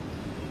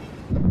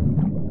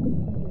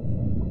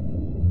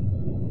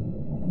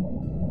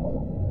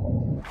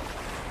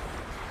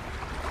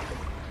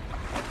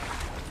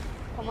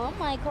 Come on,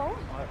 Michael.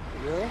 What,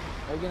 really?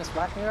 Are you gonna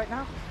splash me right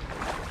now?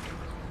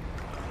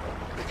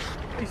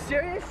 Are you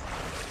serious?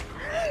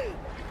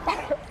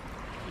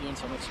 You're in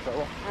so much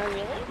trouble. Oh,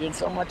 really? You're in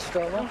so much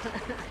trouble.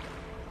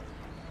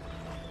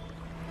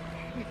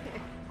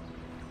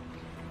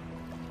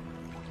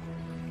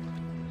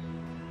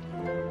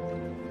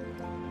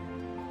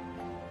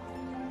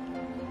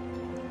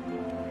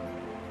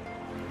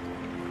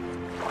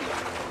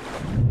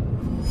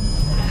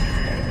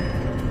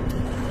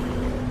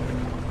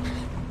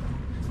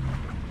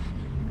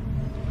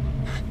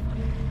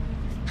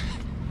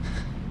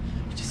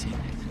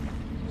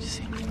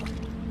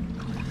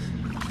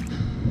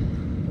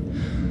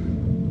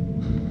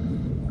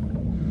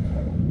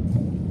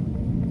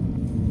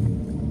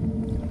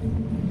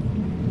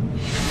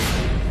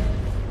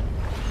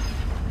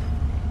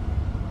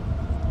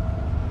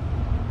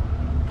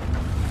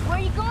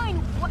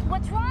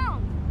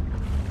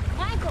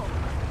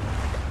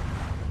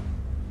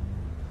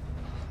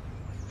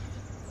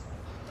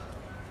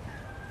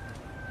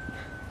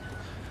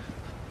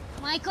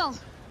 Michael!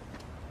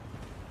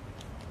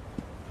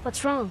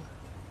 What's wrong?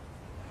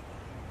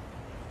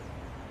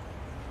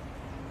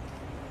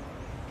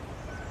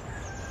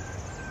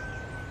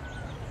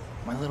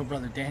 My little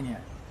brother, Daniel.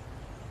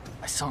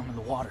 I saw him in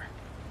the water.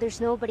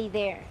 There's nobody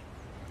there.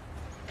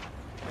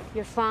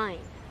 You're fine.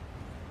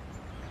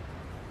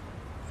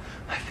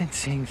 I've been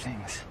seeing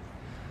things.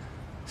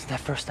 Since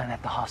that first night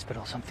at the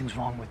hospital, something's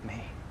wrong with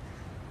me.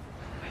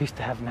 I used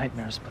to have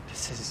nightmares, but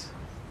this is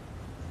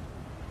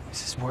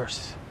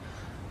worse.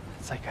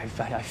 It's like I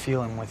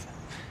feel him with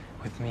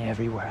me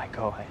everywhere I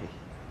go.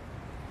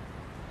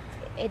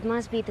 It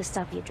must be the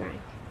stuff you drank.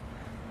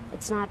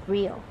 It's not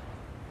real.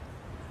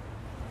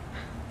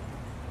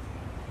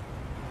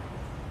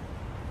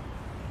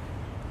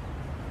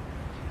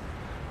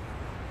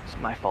 It's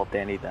my fault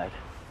Danny died.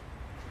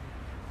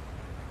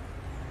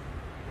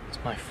 It's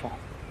my fault.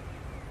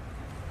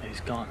 He's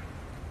gone.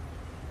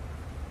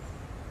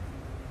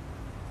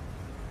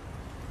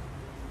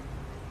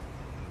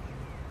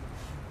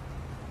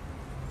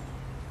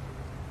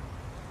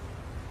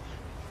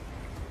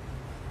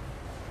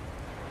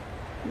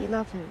 You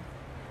love him,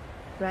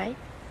 right?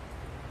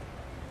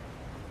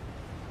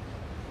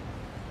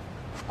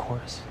 Of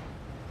course.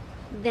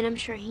 Then I'm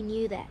sure he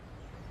knew that,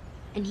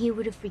 and he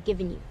would have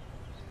forgiven you.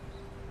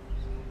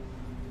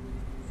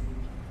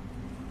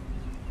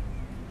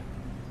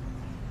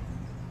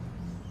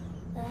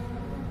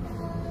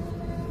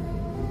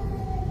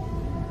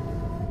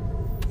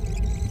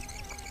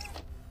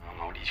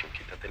 Mauricio,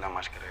 quítate la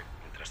máscara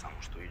mientras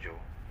estamos tú y yo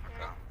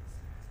acá.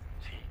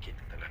 Sí,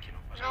 quítatela, aquí no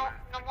pasa No,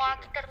 nada. no me voy a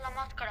quitar la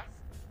máscara.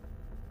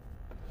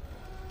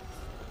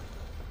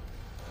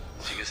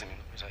 Sigues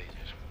teniendo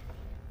pesadillas.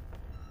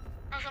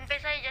 No son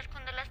pesadillas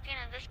cuando las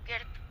tienes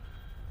despierto.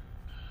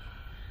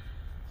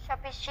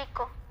 Chapi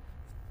chico.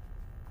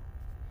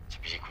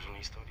 Chico, es una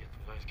historia,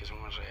 tú sabes que eso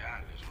no es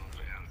real,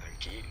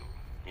 tranquilo.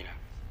 Mira.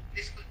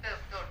 Disculpe,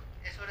 doctor,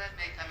 es hora del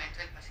medicamento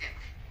del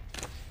paciente.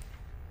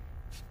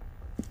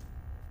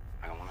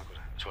 Hagamos una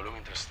cosa, solo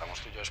mientras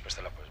estamos tú y yo, después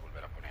te la puedes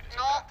volver a poner.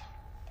 No.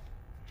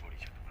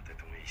 Mauricio, tómate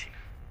tu medicina.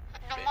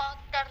 No me voy a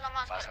quitar la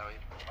máscara. Vas a ver,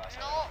 vas a ver.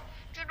 No,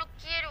 yo no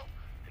quiero.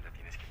 Te la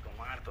tienes que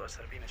tomar, todo va a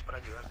estar bien, es para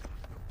ayudarte.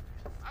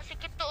 Así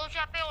que todo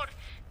sea peor.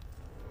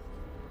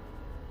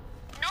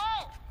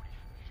 ¡No!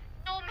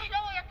 No me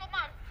la voy a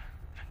tomar.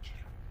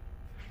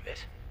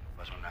 ¿Ves? No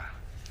pasó nada.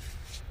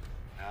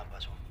 Nada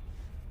pasó.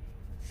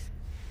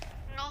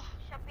 No,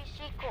 Chapi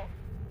chico.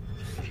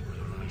 Chico, es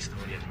solo una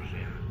historia, no es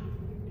real.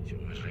 Eso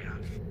no es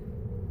real.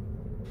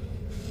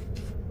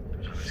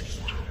 Tú sabes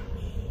que no es real.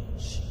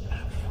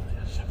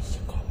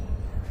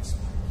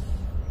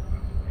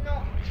 No.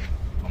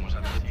 Vamos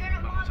a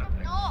traer. Vamos a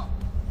traer. No.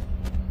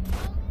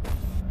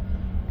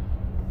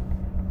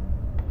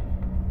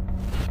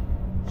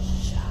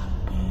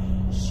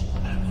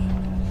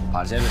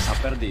 Marcelo está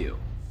perdido.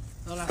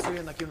 No, la estoy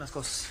viendo aquí unas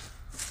cosas.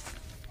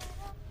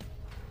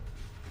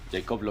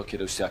 Jacob lo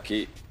quiere usted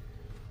aquí,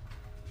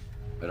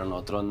 pero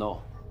nosotros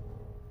no.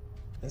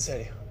 ¿En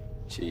serio?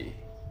 Sí.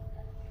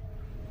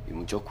 Y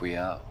mucho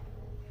cuidado.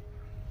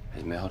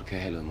 Es mejor que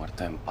deje los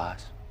muertos en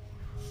paz.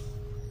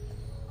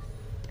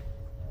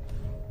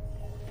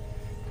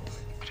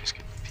 ¿Crees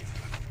que tienes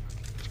la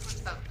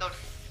culpa? Doctor,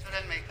 es hora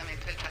del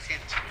medicamento del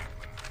paciente.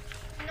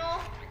 No.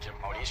 Tranquilo,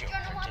 Mauricio, Yo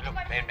no voy a tranquilo.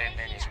 tomar Ven,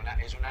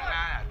 es una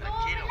nada, No,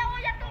 tranquilo. me la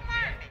voy a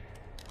tomar.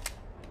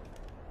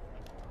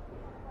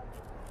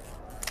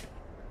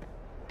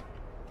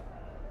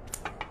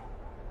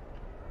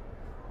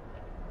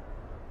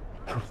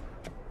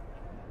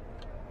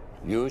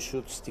 You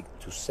should stick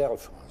to cell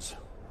phones.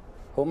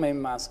 Homemade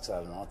masks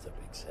are not a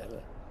big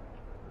seller.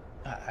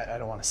 I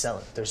don't want to sell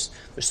it. There's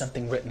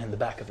something written in the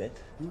back of it.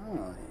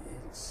 No,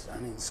 it's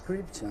an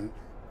inscription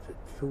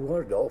to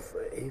ward off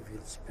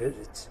evil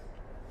spirits.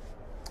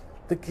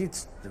 The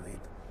kids do it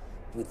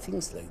with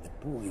things like the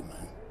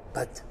boogeyman,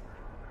 but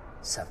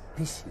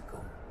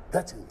Sapishiko,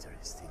 that's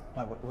interesting.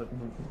 Why,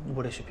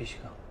 what is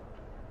Sapishiko?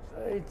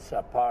 It's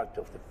a part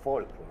of the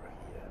folklore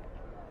here.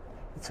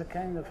 It's a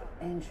kind of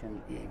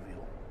ancient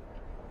evil.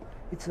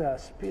 It's a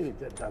spirit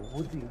that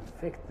would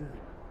infect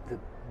the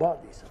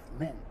bodies of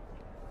men,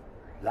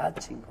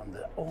 latching on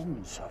their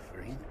own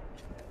suffering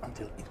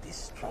until it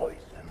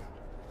destroys them.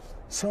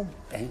 Some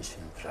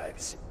ancient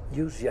tribes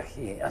use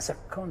Yahi as a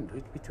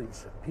conduit between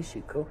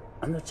Sapishiko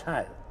and the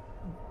child,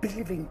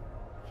 believing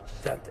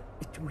that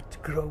it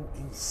would grow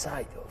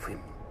inside of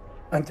him.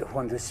 And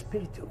when the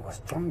spirit was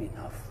strong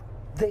enough,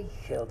 they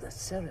held a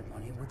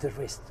ceremony with the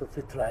rest of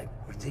the tribe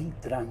where they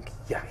drank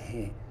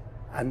Yahi,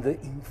 and the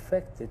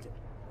infected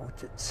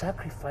would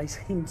sacrifice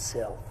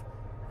himself,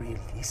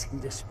 releasing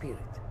the spirit.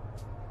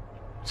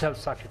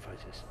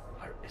 Self-sacrifices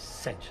are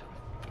essential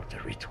for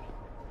the ritual.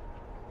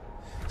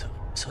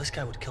 So this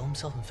guy would kill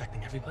himself,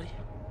 infecting everybody?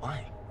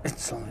 Why?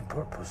 Its only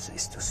purpose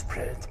is to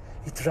spread.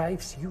 It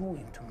drives you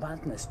into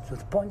madness to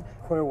the point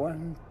where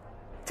one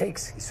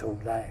takes his own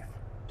life.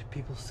 Do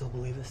people still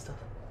believe this stuff?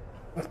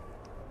 Well,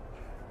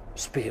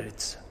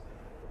 spirits,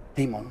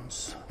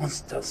 demons,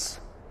 monsters,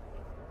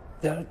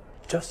 they're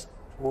just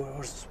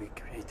words we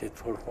created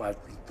for what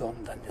we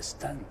don't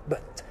understand.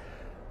 But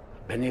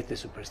beneath the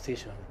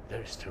superstition,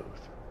 there is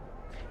truth.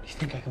 Do you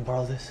think I can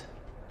borrow this?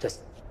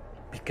 Just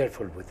be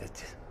careful with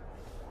it.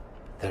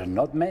 There are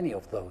not many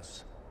of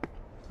those.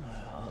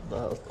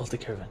 I'll take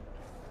care of it.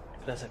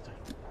 Gracias, Hector.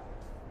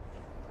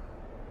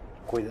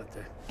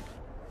 Cuídate.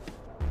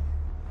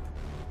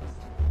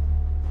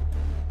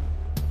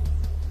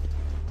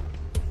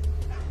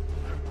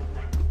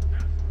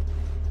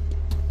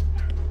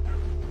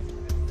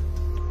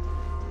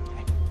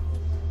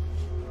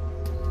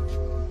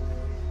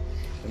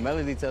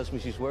 Melody tells me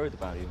she's worried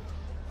about you.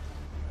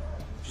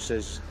 She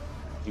says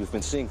you've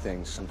been seeing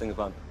things, something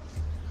about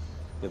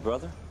your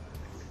brother.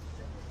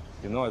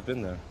 You know I've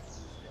been there.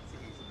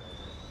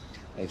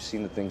 I've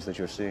seen the things that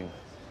you're seeing.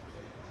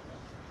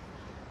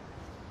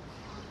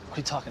 What are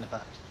you talking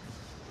about?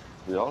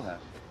 We all have.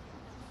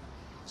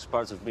 It's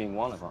part of being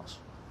one of us.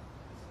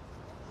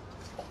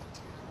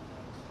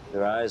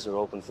 Your eyes are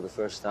open for the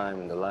first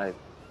time in the light.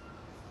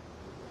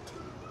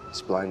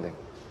 It's blinding.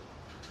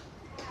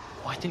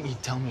 Why didn't you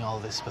tell me all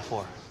this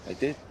before? I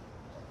did.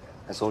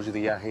 I told you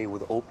the Yahe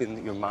would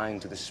open your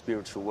mind to the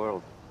spiritual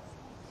world.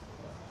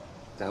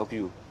 To help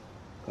you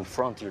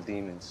confront your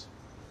demons.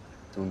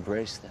 To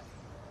embrace them.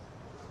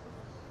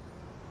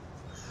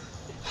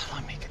 How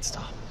do I make it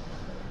stop?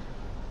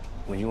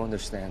 When you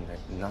understand that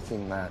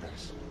nothing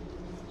matters,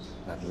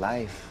 not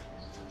life,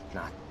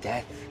 not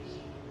death,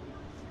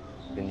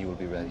 then you will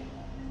be ready.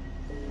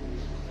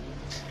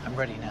 I'm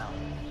ready now.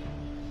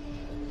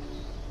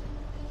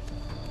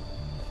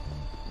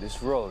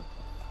 This road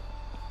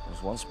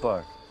was once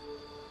part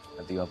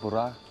of the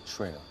Apura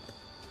Trail.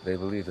 They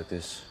believe that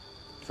this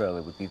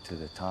trail would lead to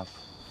the top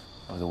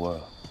of the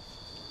world.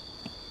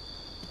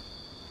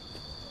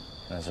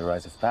 And as a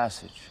rite of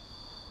passage,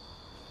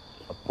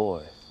 a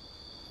boy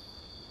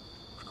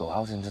would go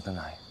out into the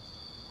night,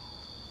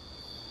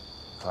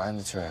 climb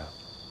the trail,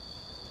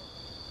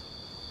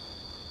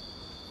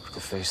 to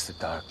face the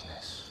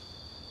darkness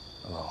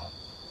alone.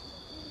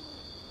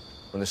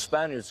 When the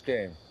Spaniards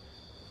came,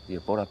 the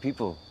Apura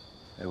people,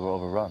 they were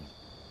overrun.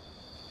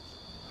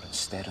 But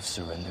instead of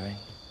surrendering,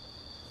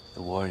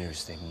 the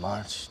warriors, they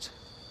marched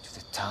to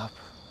the top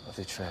of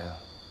the trail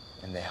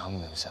and they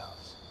hung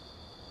themselves.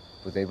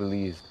 But they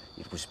believed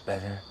it was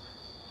better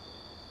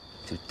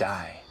to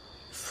die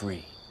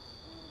free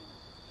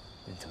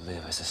than to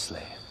live as a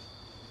slave.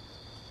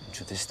 And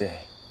to this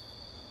day,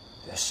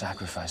 their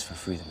sacrifice for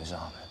freedom is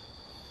honored.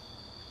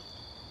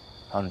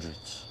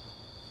 Hundreds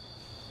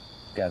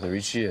gather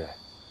each year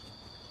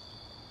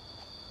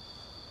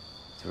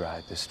to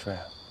ride this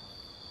trail.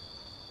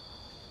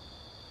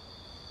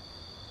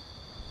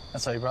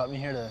 That's why you brought me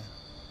here, to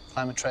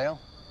climb a trail?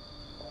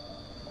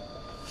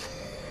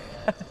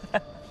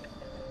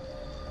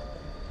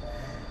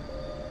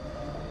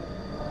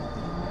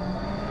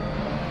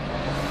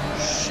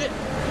 Shit!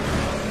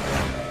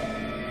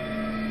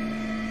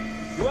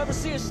 You ever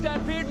see a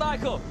stampede,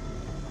 Michael?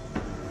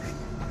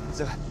 It's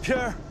a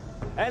pure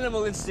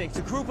animal instinct,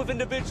 a group of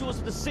individuals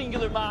with a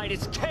singular mind.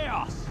 It's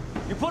chaos.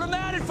 You put a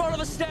man in front of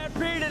a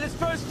stampede and his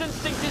first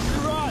instinct is to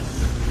run.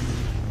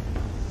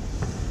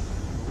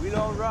 We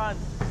don't run.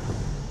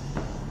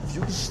 If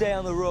you can stay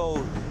on the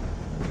road,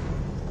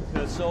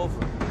 till it's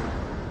over.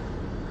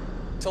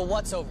 Till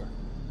what's over?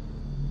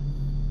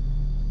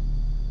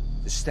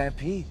 The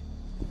stampede.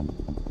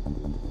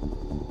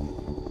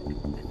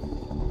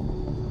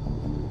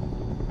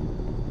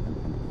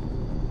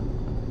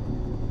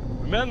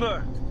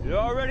 Remember, you're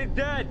already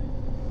dead.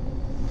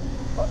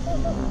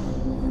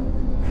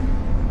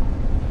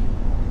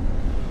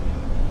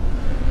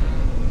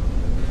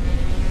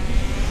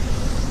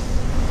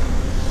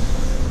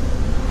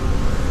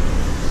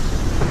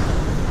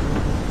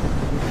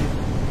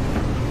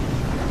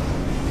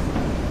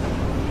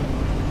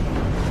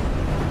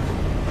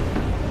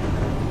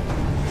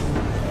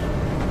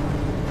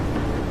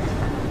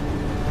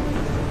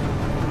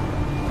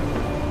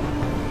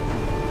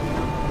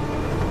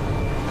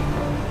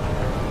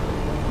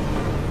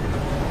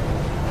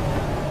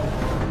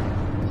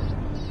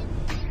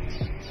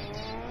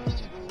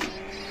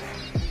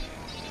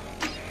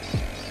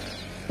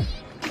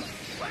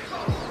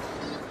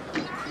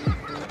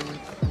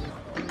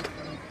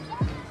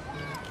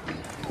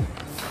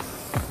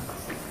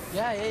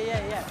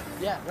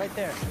 Yeah, right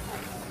there.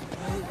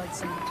 Like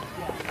some,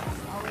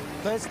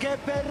 Entonces, ¿qué,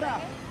 perra?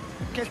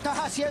 ¿Qué estás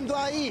haciendo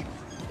ahí?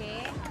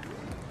 ¿Qué?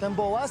 ¿Te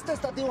embobaste?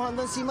 Estás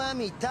dibujando encima de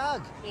mi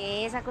tag.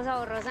 ¿Qué? Esa cosa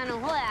borrosa,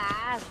 no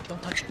jodas.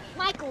 Don't touch it.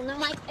 Michael, no,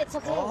 Mike, it's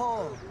okay.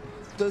 Oh,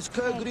 entonces,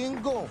 ¿qué,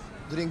 gringo?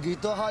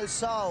 Gringuito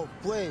alzado,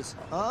 pues,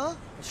 ¿ah?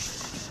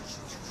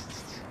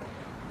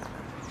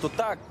 Tu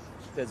tag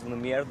es una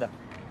mierda.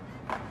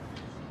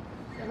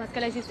 Además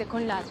que la hiciste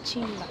con la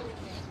chimba.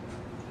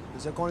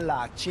 Hice con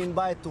la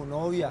chimba de tu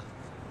novia.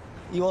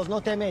 Y vos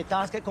no te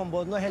metas, que con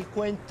vos no es el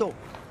cuento.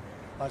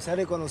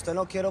 Parcero, y con usted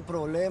no quiero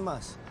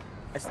problemas.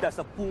 Estás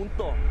a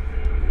punto.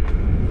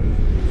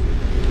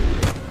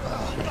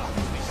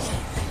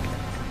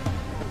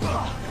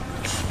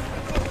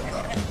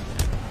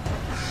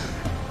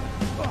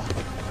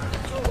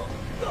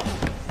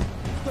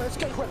 Entonces,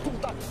 ¿qué, hijo de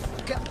puta?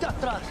 Quédate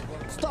atrás.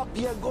 Está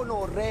bien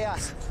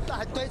gonorreas.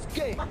 Entonces,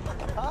 ¿qué?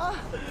 ¿Ah?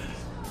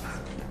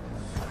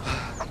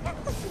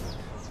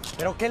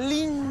 Pero qué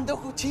lindo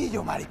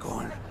cuchillo,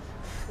 maricón.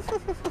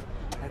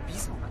 Al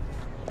piso.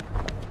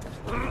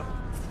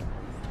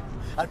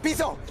 ¡Al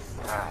piso!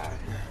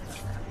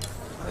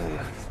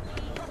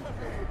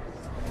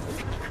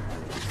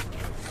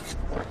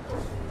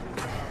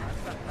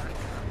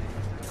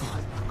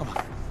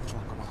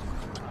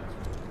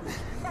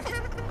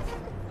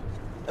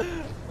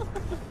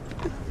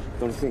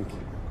 Don't think.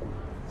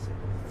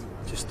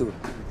 Just do it.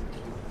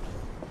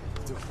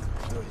 Do it.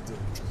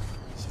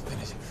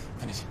 Finish it.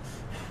 Finish it.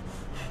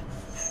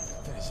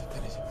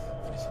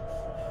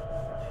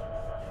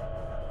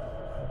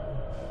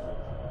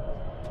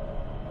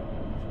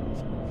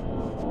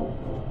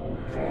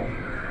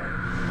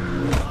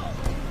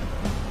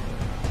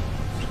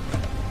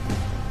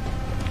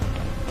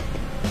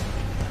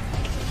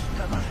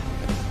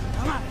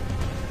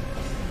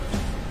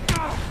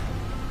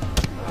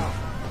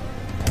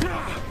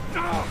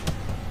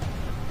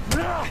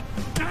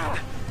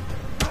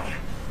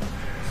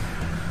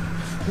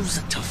 Who's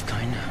the tough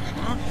guy now,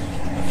 huh?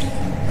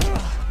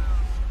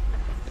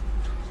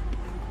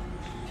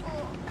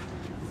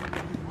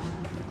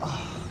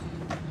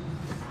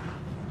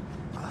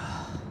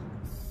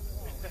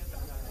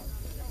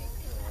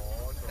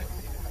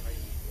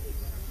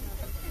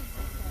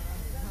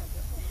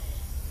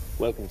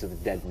 Welcome to the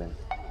dead men.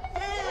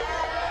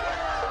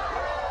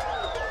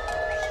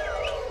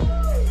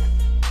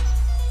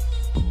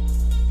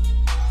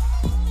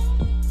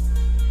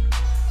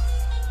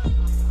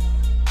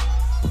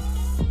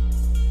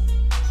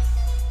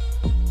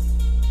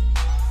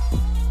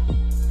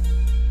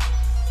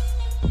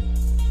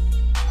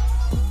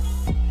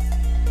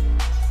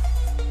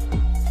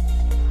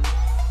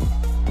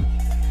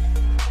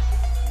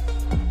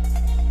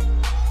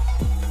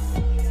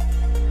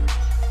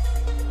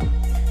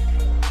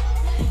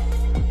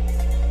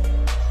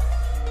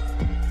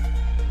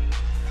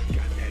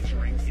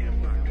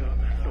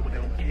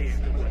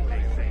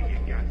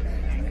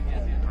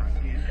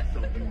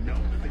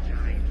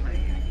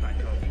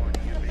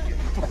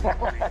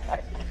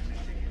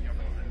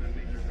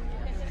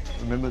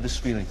 Remember this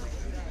feeling.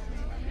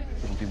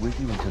 It'll be with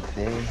you until the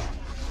day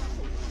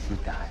you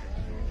die.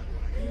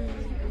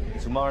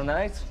 Tomorrow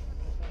night,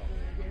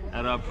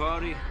 at our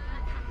party,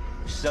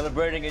 we're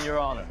celebrating in your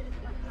honor.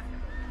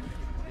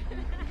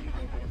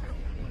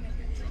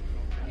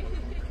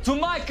 To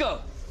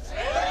Michael!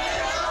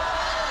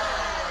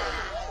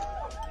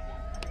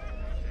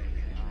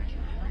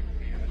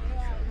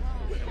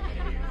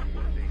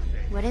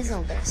 What is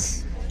all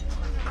this?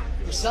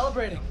 We're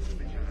celebrating.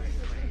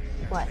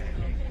 What?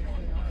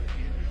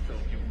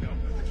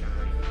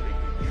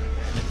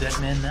 I'm a dead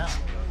man now.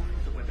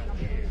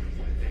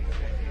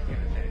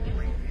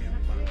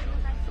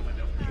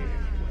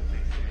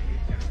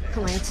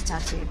 Come on, I need to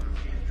talk to you.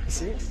 You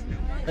serious?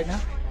 Right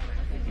now?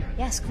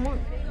 Yes, come on.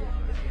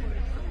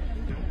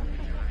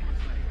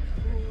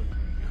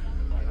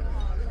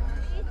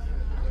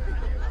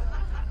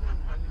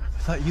 I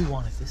thought you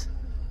wanted this.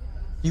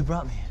 You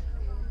brought me here.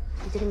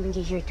 I didn't bring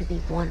you here to be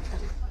one of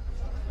them.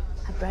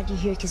 I brought you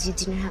here because you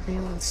didn't have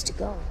anywhere else to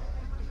go.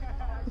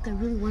 Look, I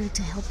really wanted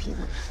to help you.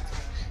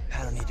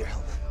 I don't need your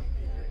help.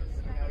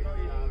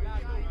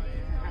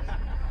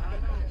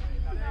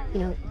 You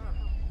know,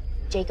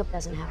 Jacob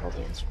doesn't have all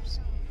the answers.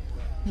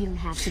 You don't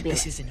have to be.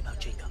 This isn't about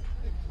Jacob.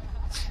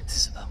 This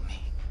is about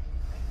me.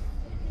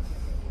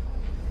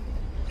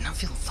 And I'm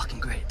feeling fucking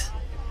great.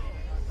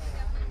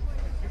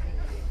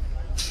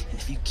 And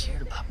if you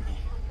cared about me,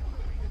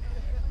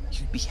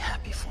 you'd be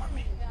happy for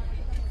me.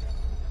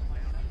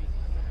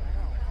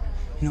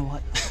 You know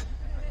what?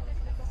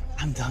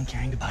 I'm done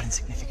caring about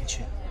insignificant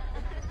shit.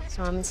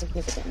 So I'm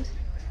insignificant.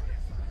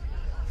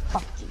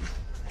 Fuck you.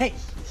 Hey!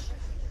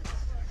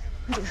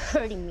 You're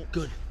hurting me.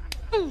 Good.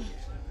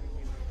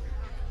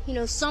 You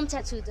know, some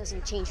tattoo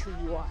doesn't change who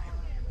you are.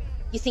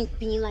 You think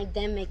being like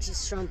them makes you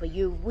strong, but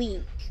you're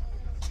weak.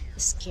 A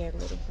scared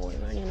little boy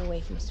running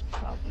away from his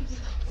problems.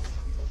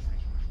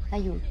 I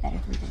thought you were better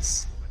than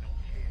this.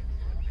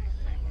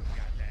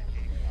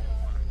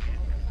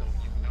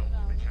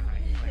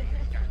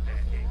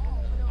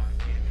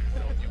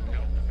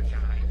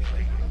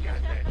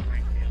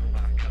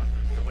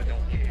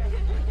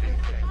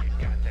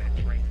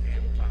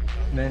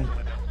 Men,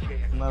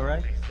 am I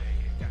right?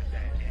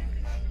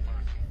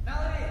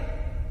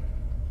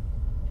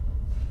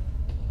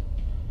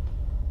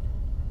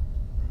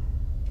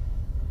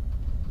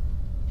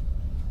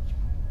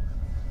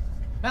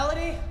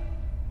 Melody?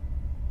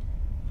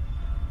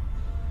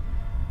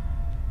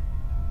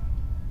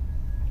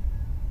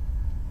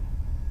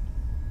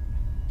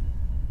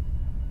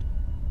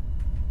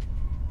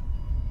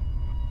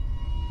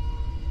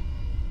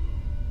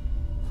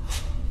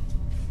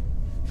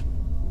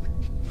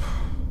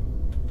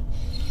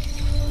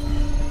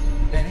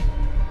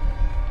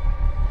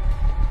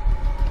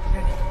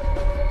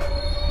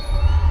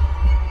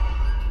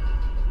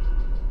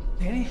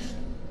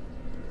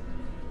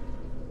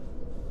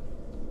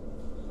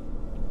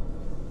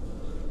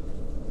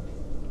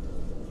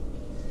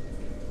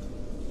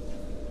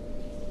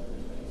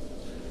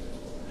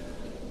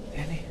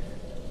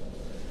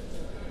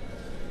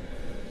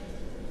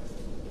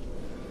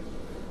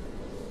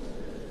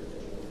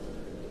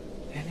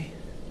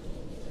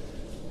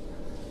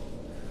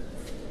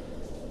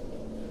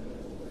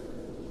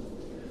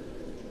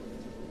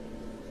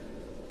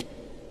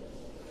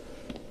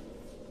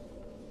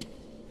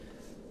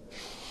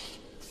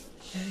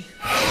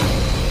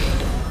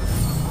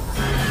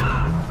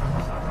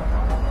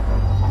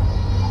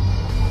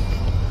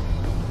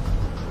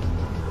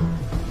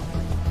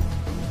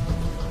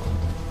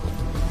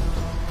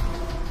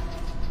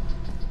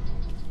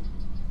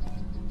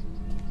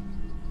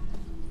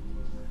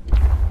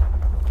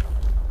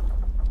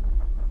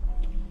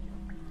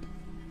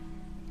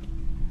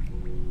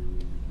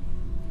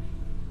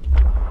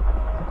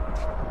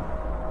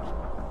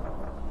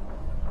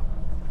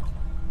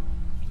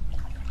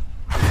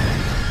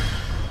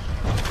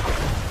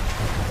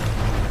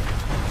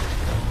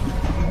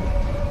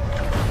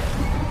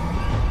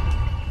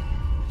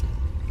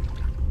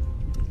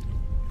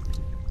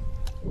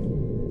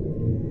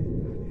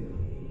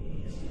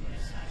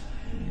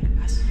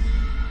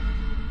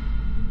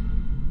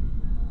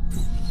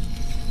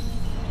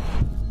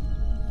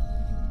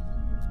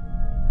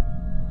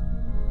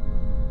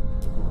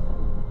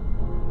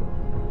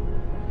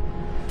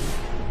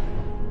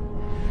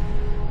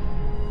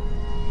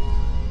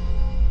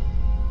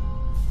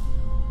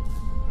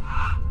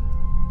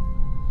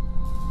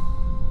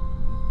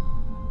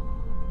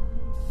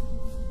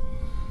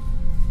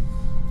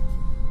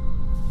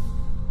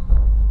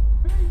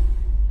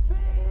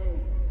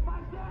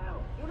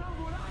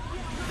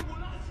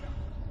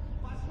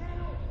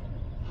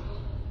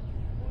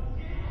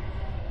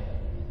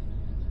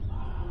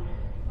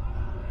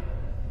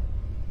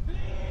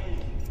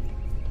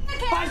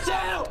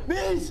 ¡Parcero!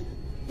 ¡Bis!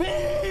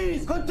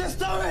 ¡Bis!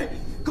 ¡Contéstame!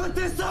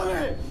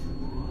 ¡Contéstame!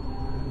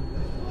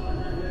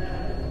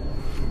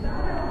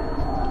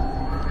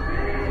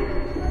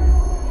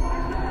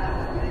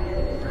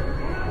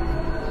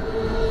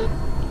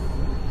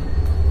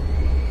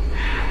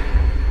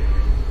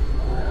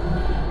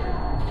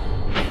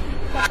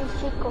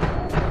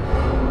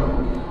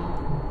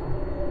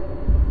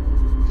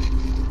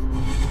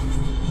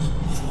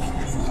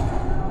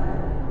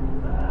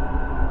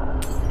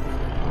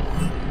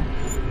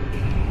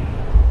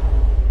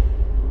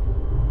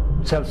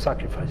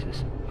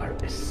 Self-sacrifices are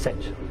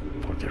essential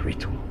for the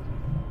ritual.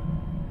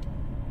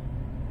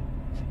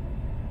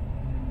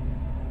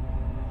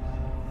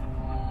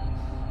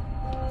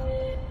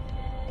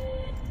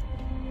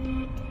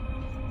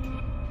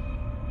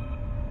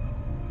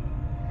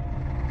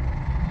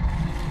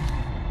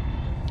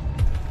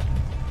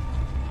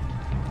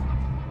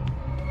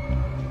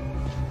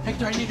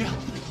 Hector, I need your help.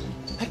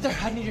 Hector,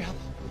 I need your help.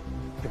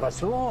 ¿Qué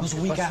pasó? It was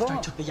a week after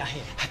I took the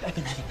yahe. I've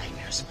been having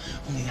nightmares.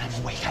 Only that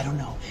I'm awake. I don't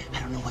know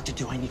what to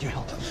do. I need your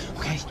help.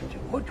 Okay?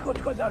 What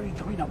are you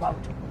talking about?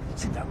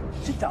 Sit down.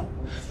 Sit down.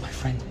 My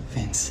friend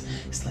Vince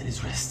slit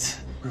his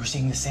wrists. We were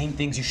seeing the same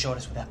things you showed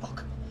us with that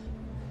book.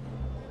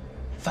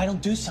 If I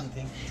don't do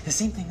something, the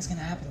same thing is going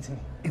to happen to me.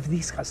 If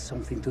this has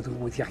something to do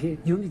with yahe,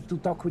 you need to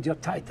talk with your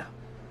taita.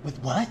 With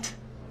what?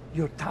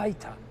 Your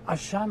taita, a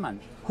shaman.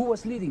 Who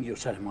was leading your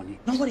ceremony?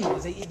 Nobody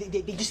was.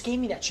 They just gave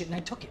me that shit and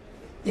I took it.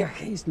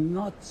 Yahe is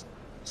not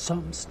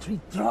some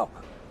street drug.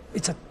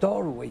 It's a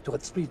doorway to a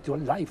spiritual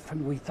life,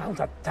 and without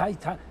a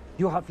taita,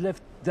 you have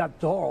left that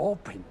door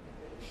open.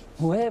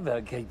 Whoever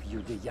gave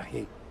you the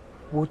yahe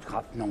would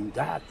have known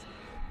that.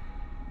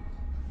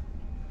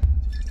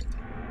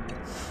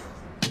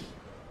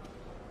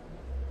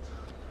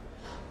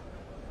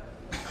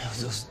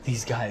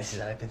 These guys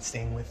that I've been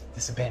staying with,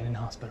 this abandoned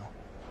hospital.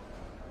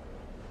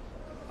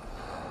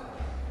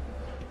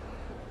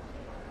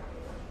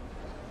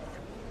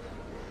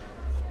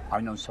 I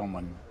know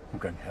someone who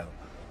can help.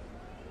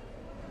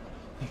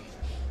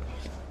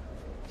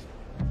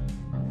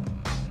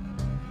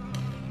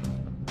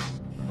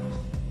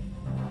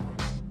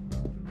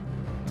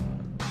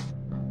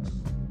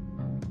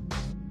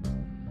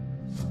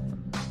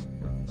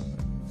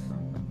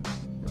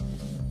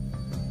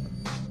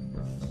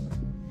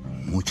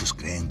 Muchos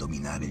creen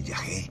dominar el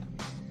yahe,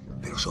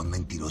 pero son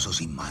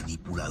mentirosos y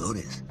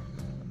manipuladores.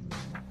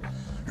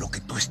 Lo que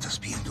tú estás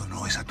viendo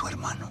no es a tu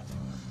hermano.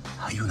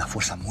 Hay una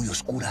fuerza muy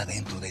oscura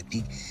dentro de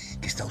ti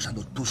que está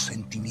usando tus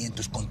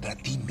sentimientos contra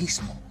ti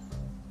mismo.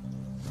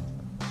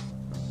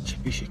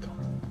 Chapishiko.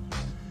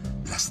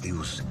 Las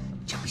tribus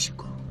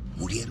Chapishiko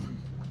murieron,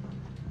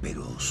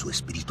 pero su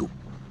espíritu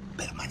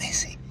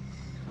permanece.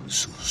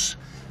 Sus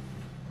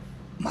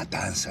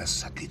matanzas,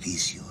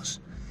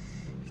 sacrificios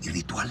y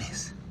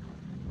rituales.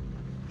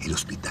 El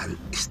hospital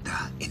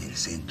está en el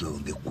centro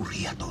donde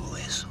ocurría todo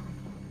eso.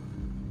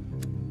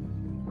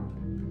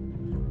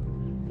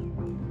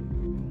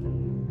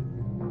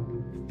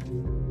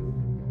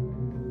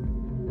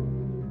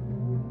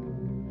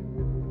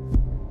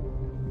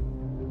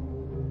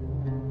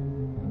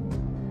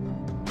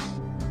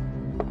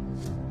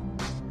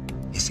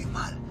 Ese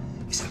mal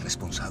es el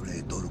responsable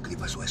de todo lo que le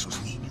pasó a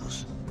esos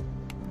niños.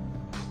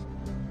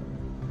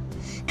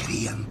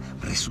 Querían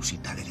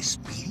resucitar el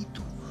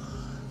espíritu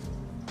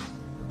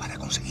para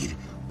conseguir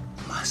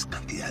más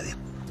cantidad de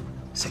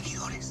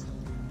seguidores.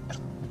 Pero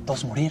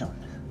todos murieron,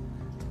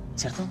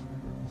 ¿cierto?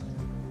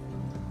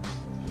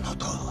 No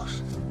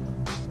todos.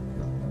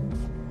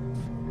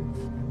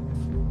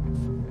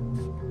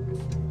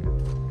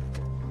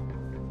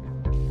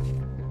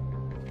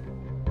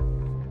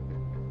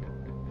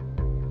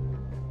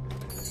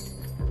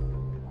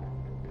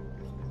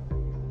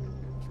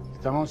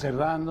 Estamos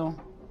cerrando.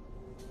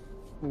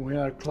 We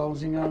are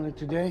closing early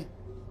today.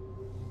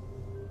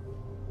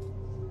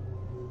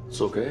 It's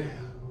okay.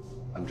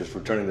 I'm just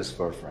returning this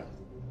for a friend.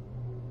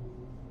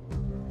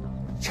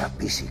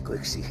 Chapísico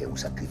exige un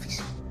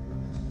sacrificio.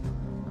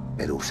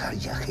 Pero usar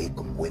yahe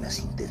con buenas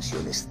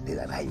intenciones te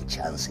dará el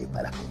chance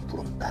para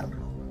confrontarlo.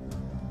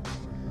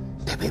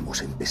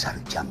 Debemos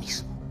empezar ya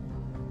mismo.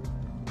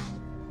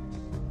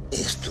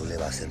 Esto le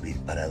va a servir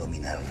para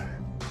dominar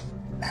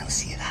la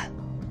ansiedad.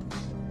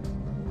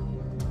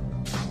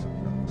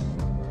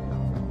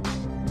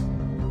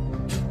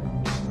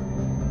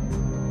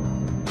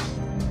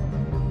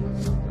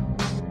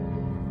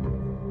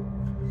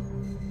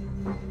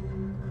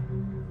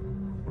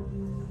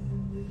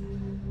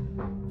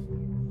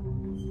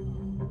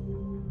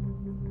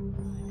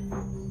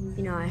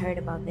 You know, I heard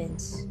about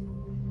Vince.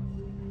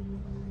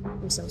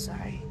 I'm so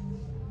sorry.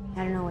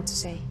 I don't know what to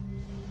say.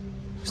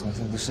 There's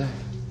nothing to say.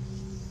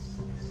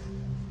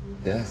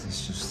 Death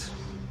is just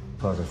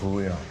part of who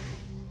we are.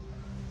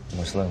 We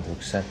must learn to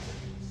accept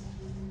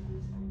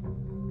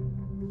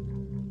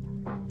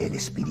it. El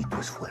espíritu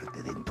es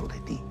fuerte dentro de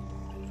ti.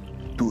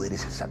 Tú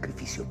eres el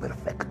sacrificio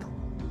perfecto.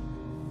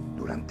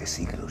 Durante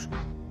siglos,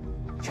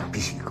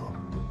 Chapísico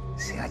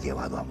se ha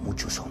llevado a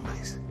muchos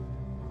hombres.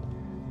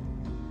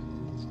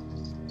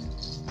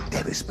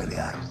 Debes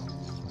pelearlo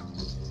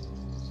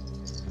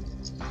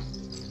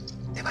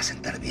a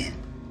sentar bien.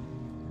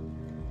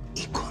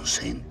 Y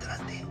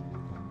concéntrate.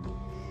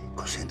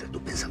 Concentra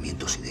tus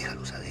pensamientos y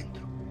déjalos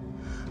adentro.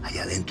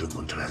 Allá adentro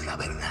encontrarás la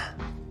verdad.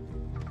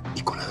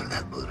 Y con la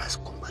verdad podrás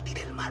combatir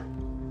el mal.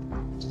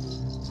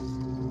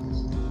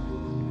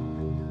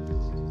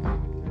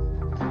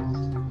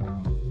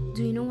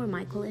 Do you know where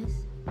Michael is?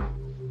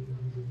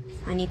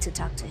 I need to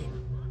talk to him.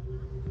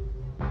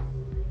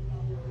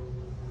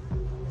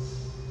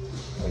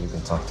 Well, you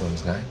can talk to him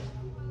tonight.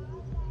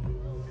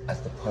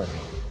 At the party.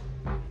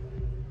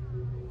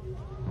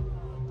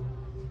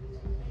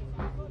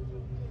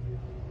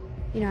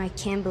 You know, I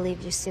can't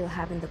believe you're still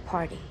having the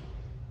party.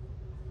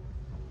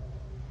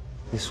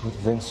 This is what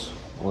Vince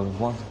would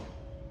have wanted.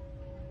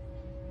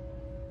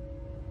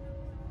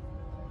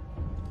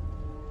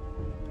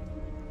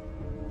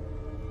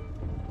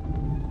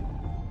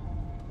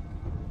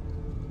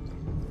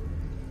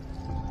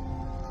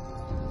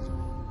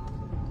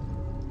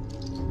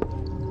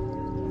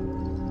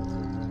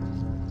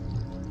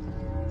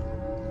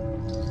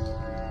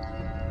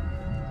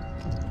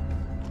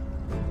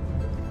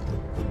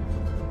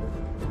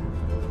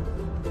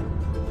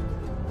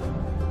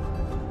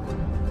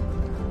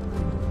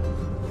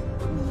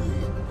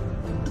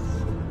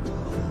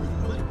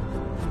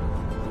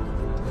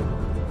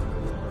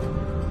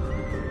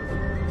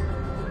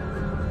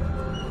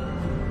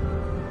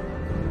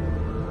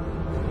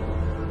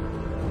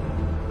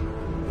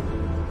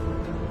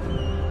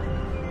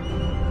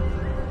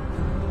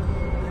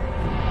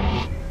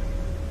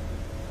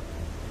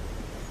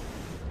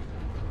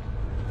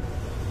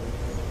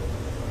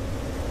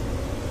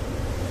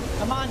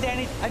 Come on,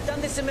 Danny. I've done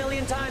this a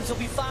million times. You'll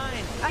be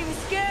fine. I'm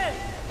scared.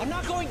 I'm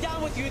not going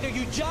down with you. Either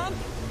you jump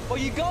or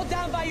you go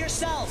down by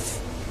yourself.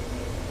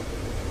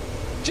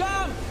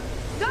 Jump!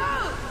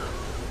 Go!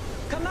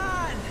 Come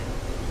on!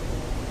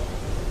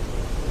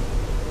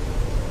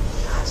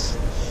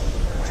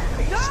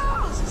 Go!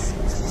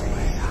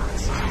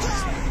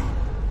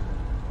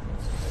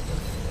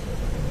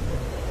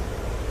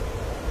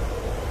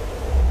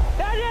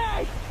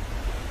 Daddy!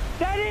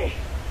 Daddy!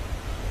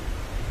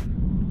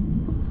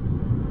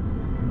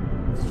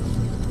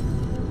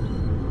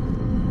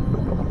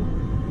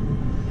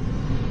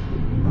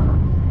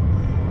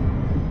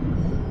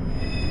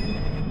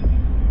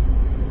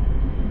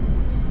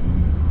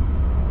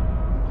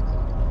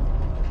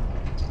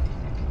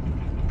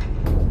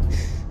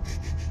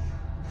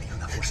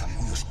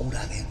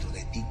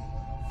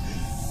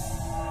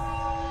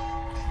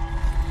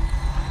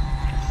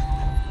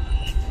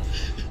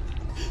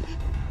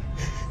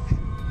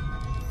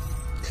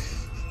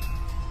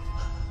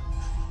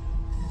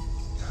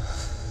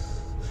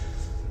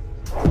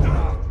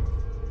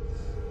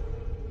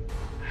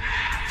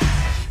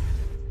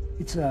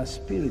 It's a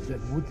spirit that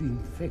would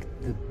infect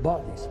the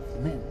bodies of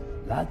men,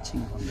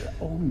 latching on their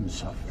own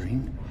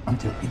suffering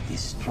until it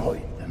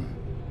destroyed them.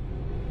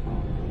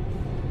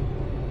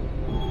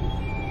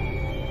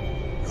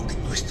 Lo que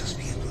tú estás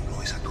viendo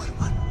no es a tu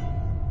hermano.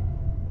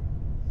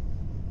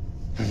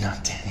 You're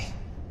not Danny.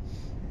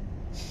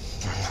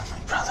 You're not my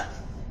brother.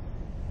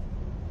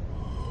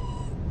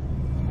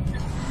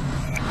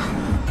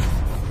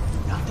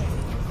 You're not Danny.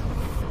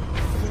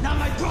 You're not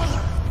my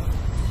brother.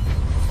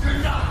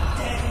 You're not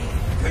Danny.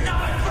 You're not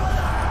my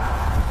brother!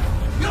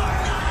 You're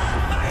not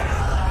my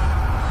brother!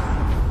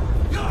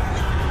 You're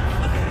not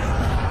my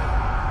brother!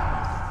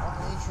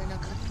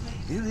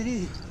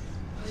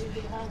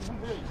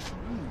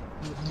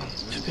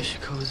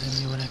 Suspicious goes in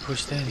me when I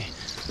push Danny.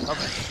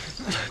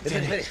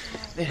 Espere.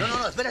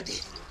 No,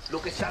 espérate. Lo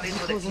que está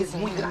dentro de ti es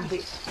muy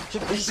grande.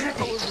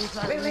 Espérate.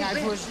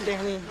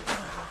 Ven.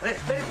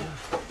 Espérate.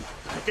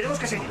 Tenemos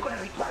que seguir con el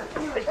ritual.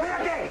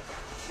 Espérate.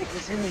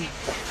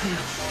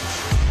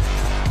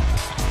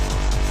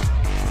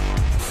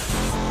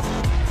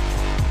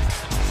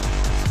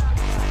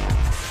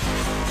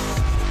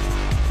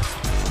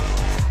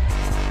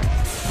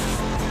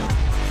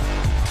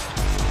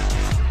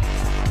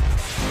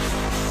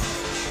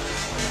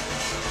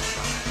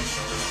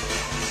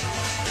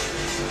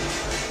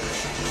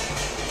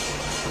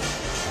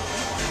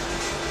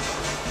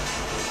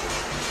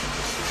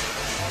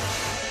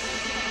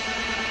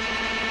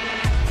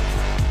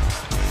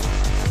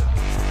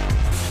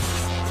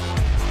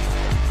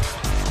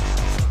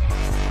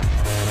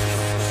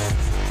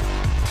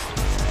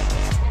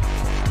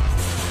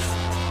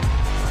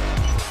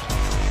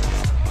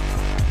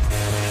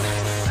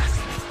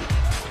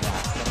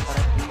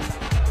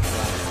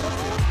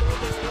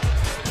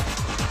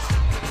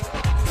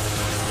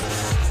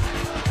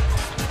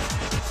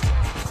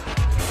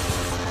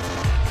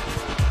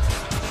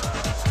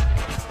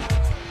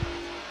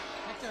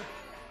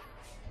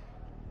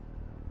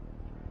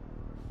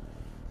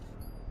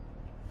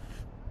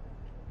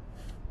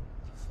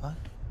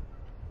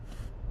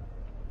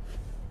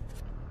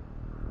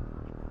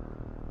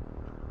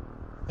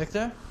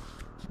 Hector?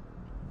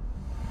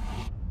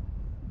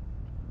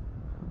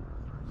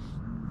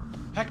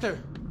 Hector!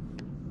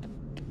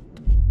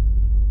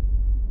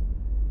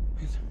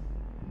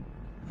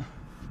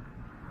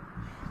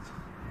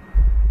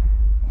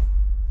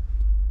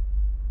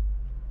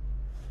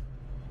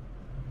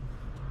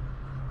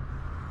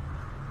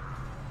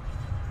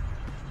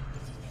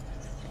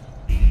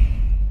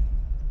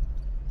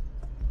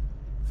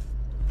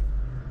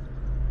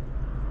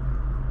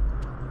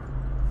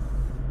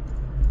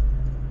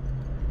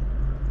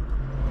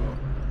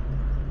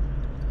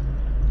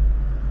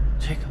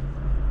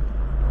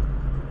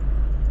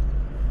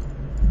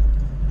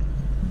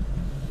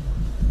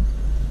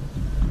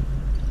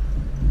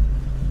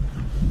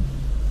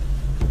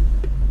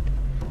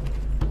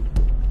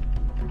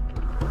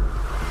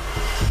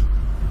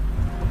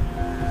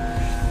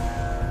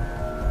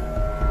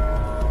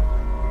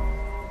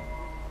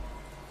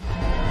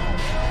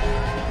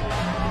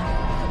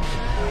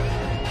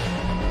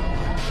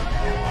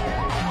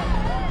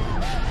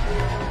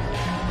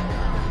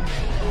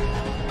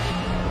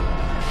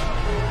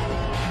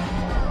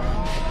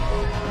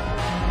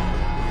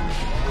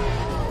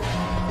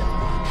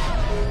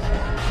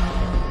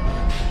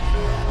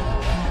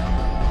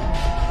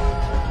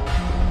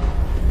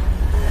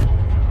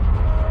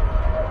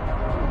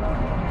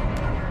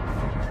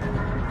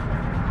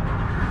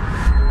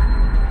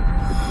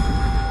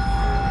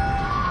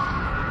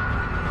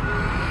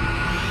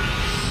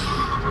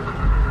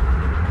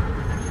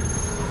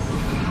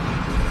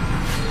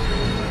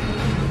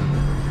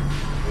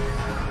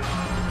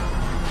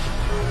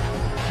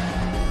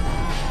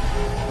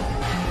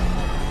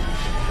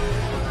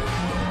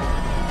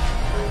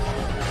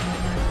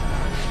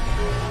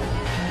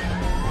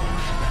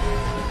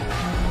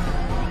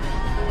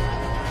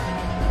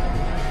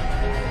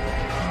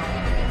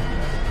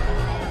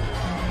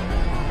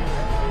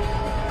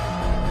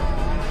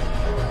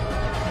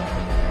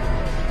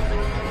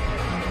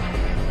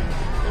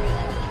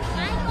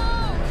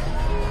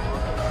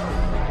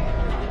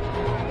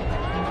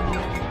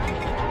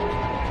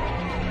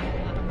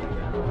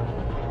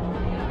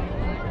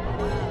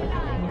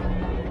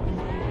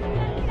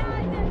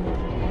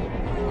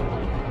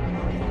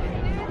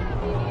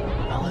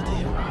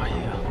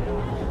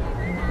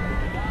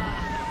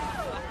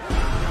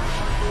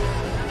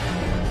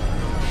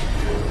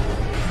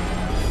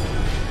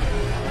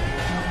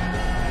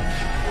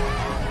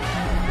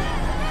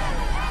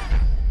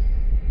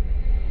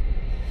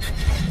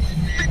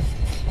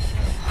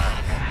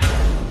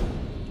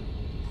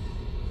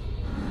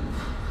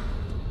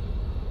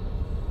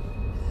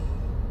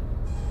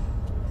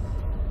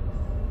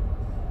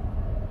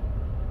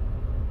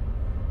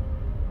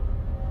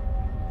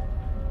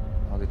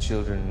 the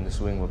children in the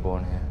swing were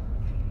born here.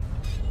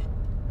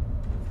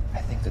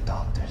 I think the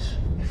doctors,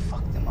 they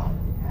fucked them up.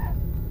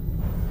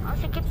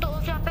 Hace que todo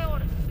sea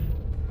peor.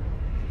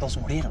 Todos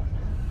murieron.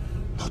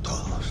 No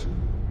todos.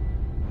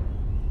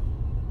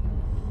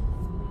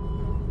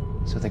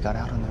 So they got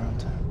out on their own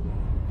time.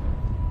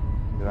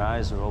 Your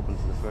eyes are open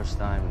for the first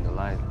time and the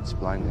light is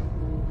blinding.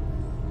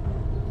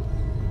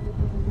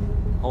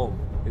 Home,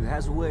 it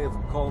has a way of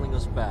calling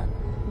us back.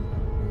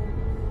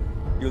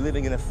 You're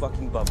living in a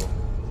fucking bubble.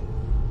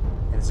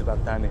 And it's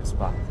about time it's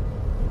popped.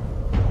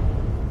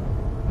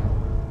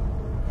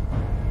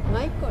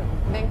 Michael,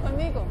 ven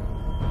conmigo.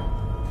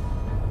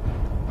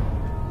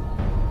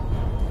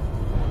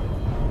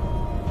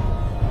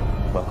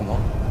 Welcome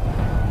home.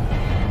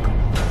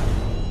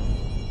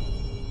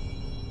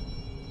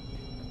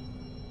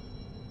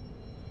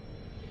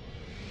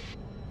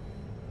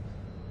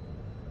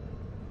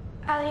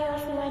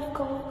 Adiós,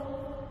 Michael.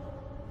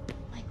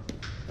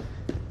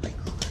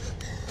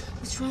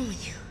 What's wrong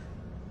with you?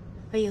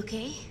 Are you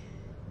okay?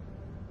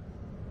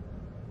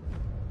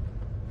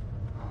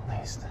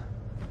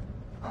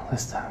 All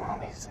this time, all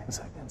these things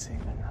I've been seeing,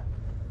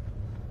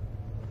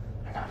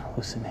 they're not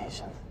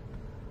hallucinations.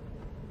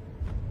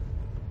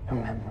 They're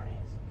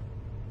memories.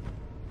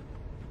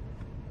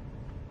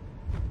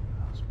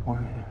 I was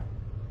born here.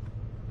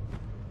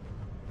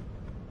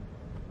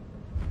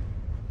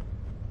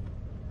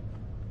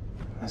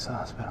 In this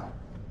hospital.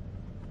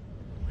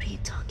 What are you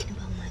talking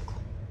about,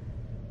 Michael?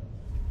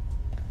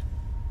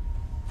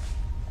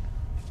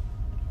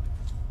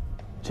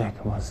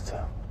 Jacob was too.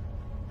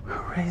 We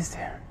were raised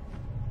here.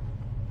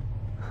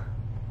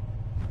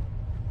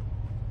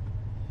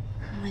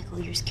 Michael,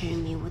 you're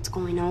scaring me. What's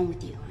going on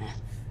with you, man?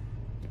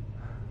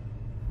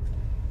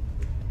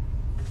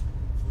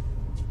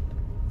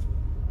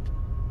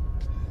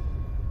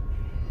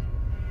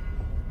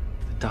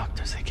 The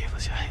doctors, they gave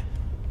us your hit.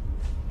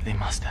 They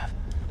must have.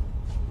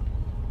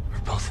 We're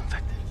both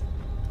infected.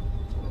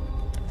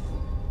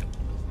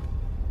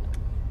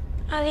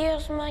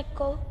 Adiós,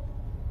 Michael.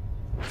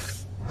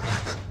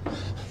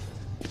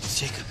 It's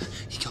Jacob.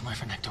 He killed my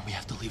friend Hector. We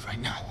have to leave right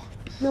now.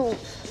 No,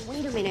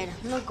 wait a minute.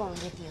 I'm not going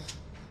with you.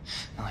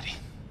 Melody,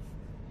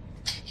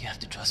 you have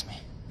to trust me.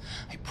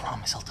 I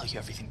promise I'll tell you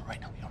everything, but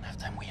right now we don't have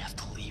time. We have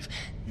to leave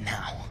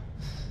now.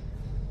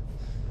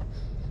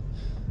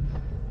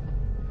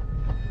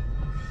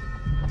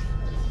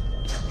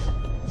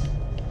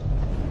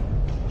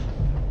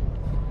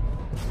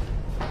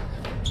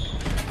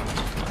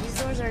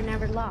 These doors are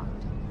never locked.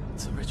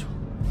 It's a ritual.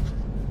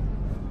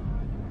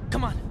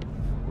 Come on.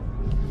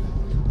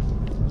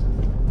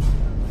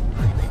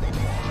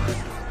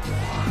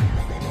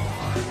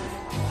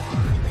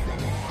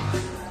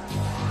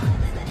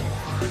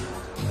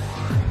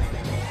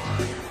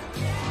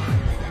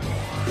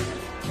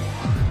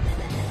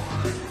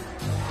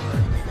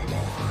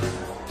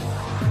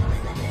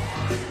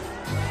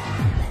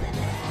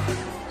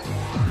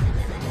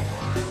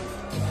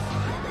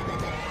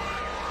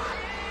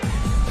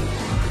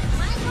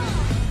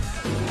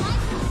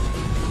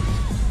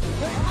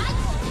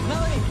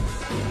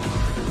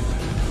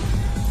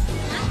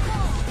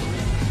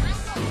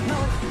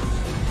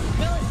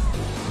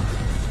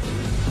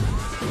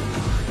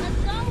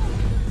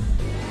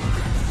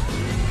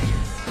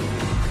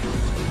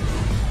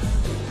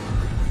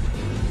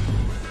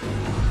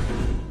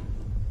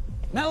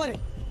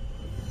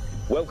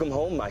 Welcome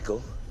home,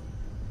 Michael.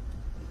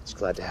 Just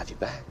glad to have you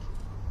back.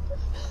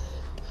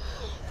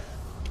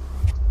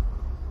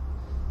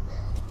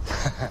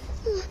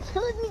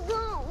 Let me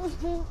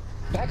go.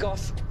 Back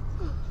off.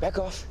 Back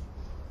off.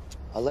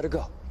 I'll let her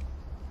go.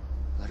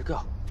 Let her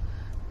go.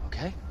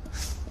 Okay?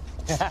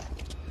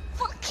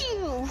 Fuck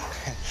you.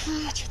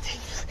 That's your thing.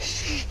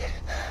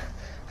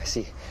 I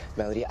see.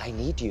 Melody, I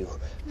need you.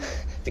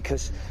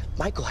 Because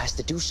Michael has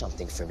to do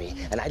something for me.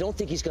 And I don't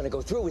think he's gonna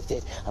go through with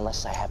it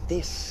unless I have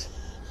this.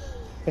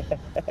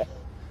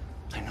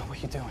 I know what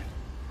you're doing.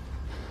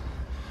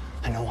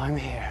 I know I'm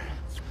here.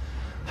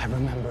 I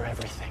remember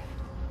everything.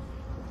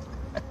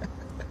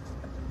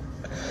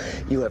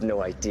 You have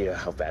no idea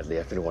how badly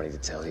I've been wanting to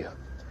tell you.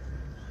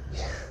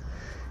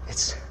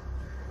 It's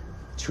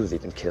truly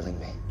been killing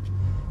me.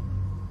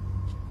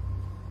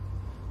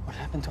 What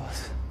happened to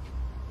us?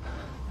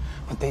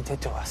 What they did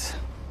to us?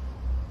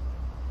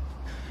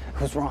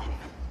 It was wrong.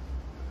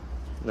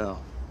 No.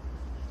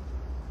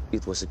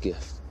 It was a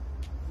gift.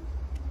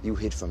 You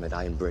hid from it,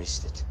 I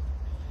embraced it.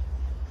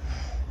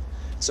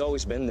 It's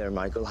always been there,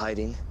 Michael,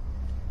 hiding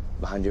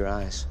behind your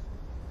eyes.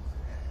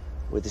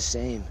 We're the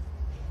same.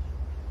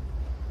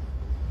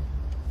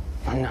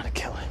 I'm not a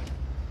killer.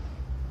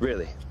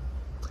 Really?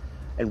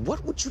 And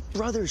what would your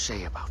brother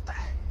say about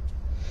that?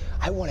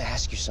 I want to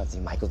ask you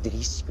something, Michael. Did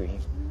he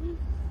scream?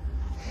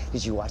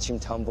 Did you watch him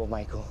tumble,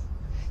 Michael?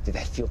 Did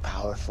that feel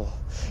powerful?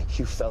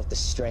 You felt the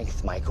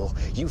strength, Michael.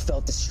 You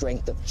felt the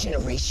strength of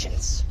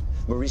generations.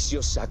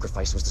 Mauricio's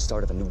sacrifice was the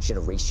start of a new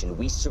generation.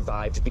 We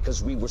survived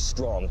because we were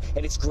strong,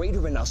 and it's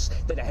greater in us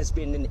than it has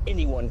been in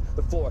anyone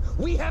before.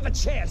 We have a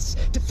chance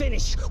to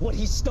finish what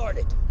he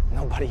started.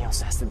 Nobody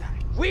else has to die.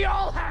 We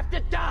all have to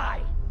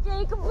die! Jacob.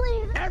 Michael,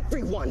 please.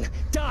 Everyone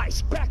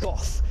dies. Back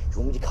off.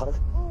 You want me to cut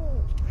her?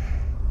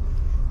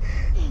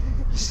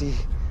 You see,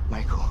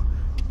 Michael,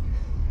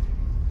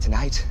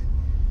 tonight,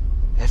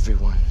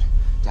 everyone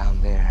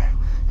down there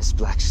has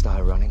Black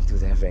Star running through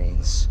their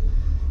veins.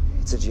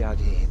 It's a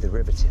jiage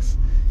derivative,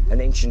 an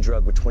ancient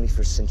drug with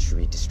 21st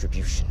century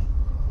distribution.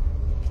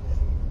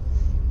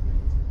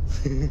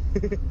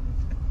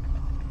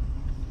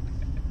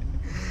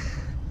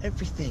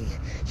 Everything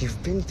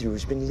you've been through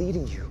has been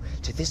leading you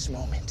to this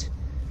moment.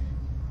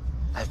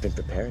 I've been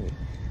preparing you.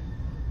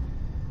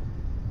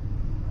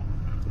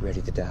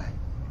 Ready to die.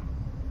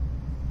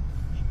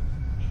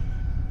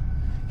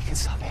 You can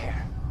stop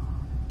here.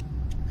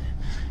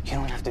 You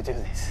don't have to do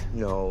this.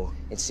 No,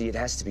 and see, it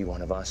has to be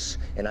one of us,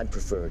 and I'd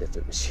prefer it if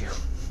it was you.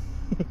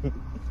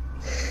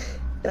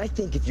 And I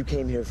think if you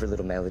came here for a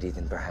little melody,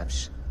 then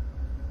perhaps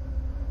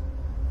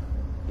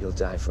you'll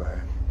die for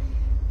her.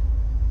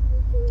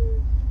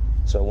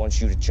 So I want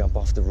you to jump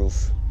off the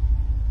roof,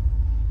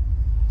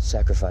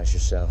 sacrifice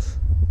yourself,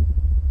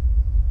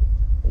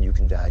 and you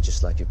can die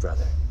just like your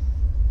brother.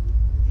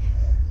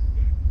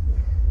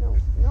 No,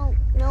 no,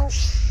 no.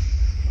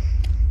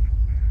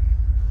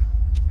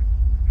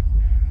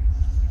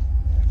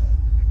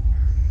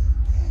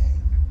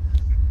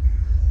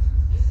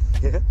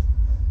 Yeah?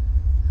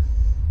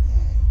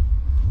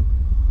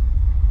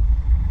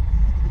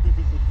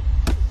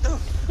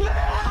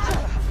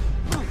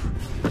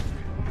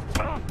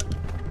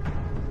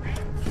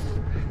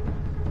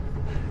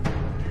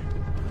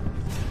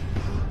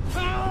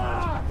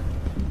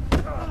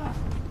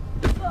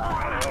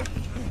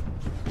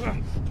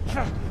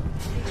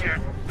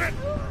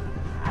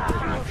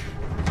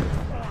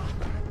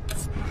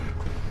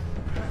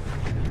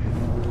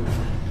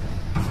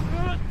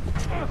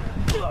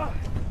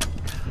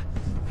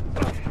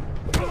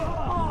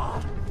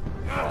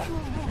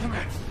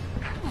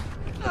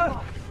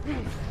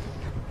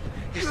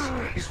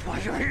 Is why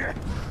you're here.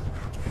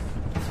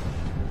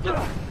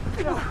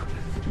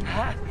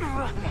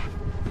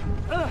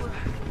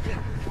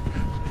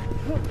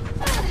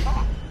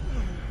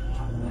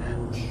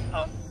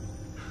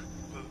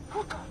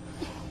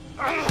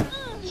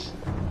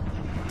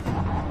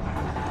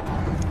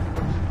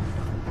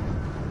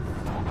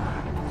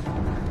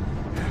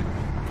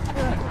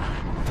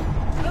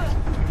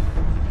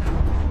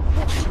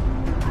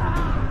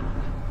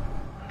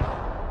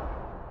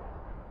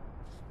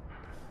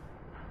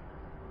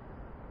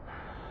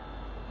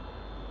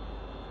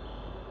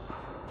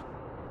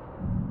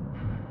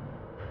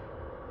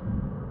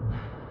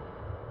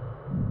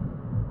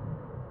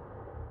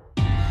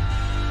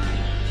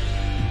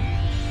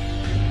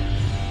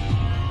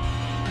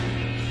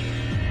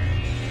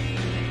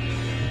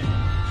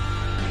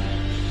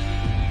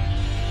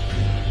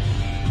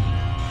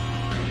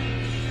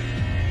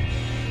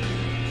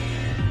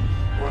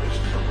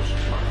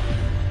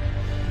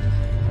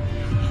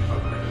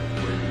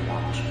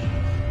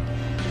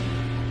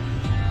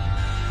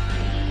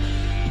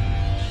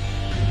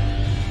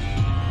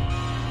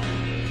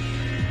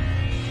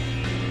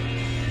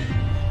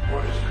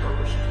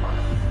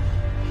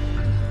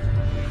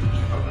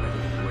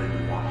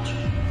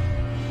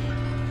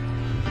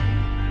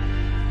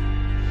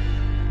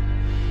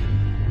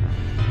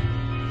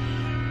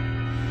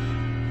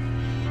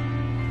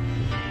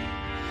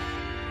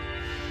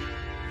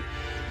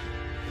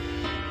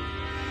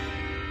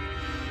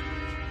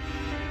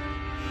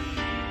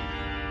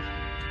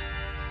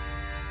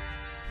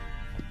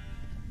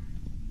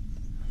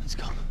 Let's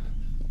go.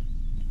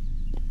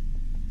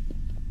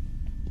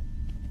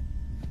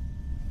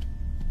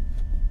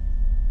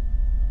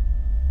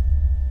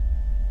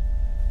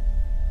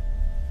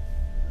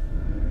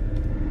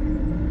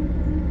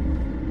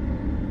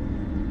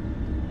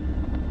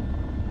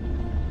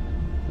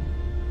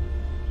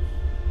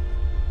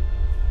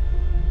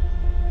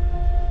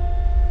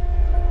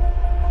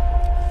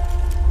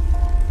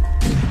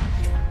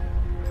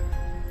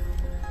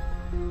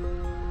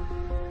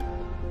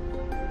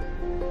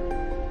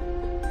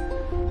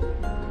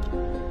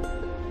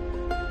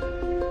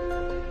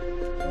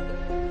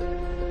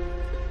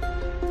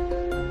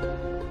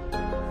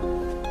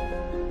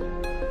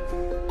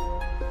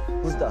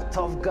 Who's the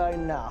tough guy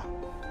now?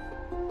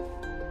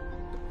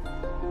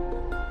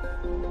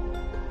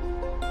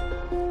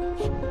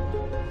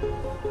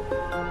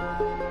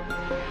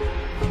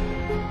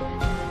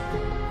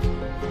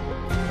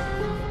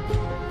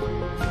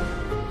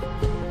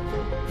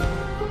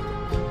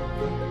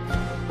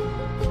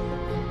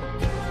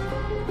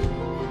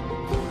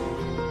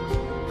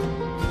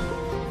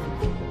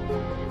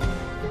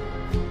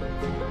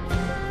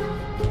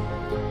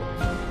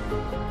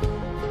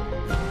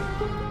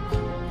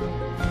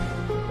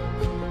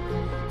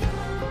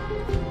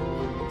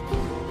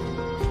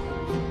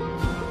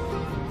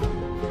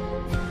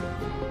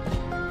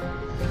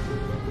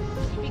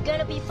 You're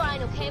gonna be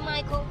fine, okay,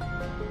 Michael?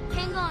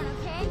 Hang on,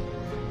 okay?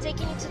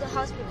 Taking you to the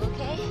hospital,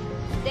 okay?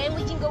 Then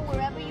we can go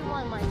wherever you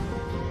want, Michael.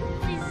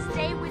 Please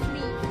stay with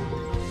me.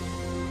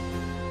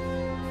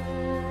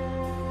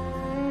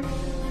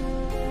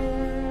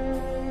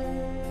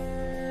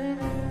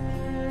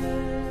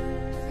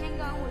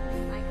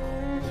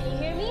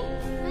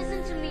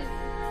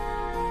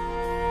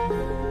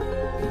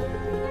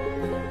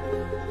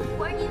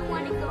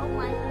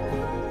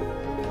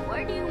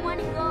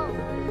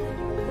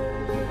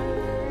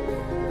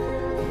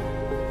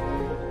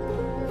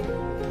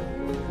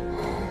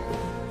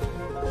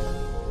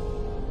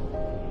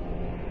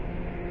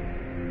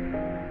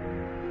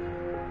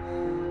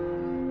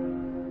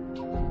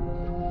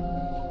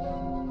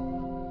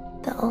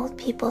 old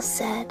people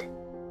said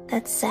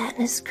that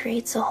sadness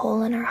creates a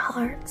hole in our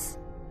hearts,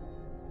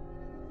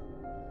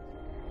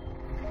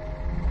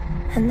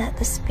 and that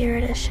the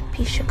spirit of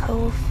Shipishiko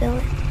will fill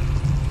it.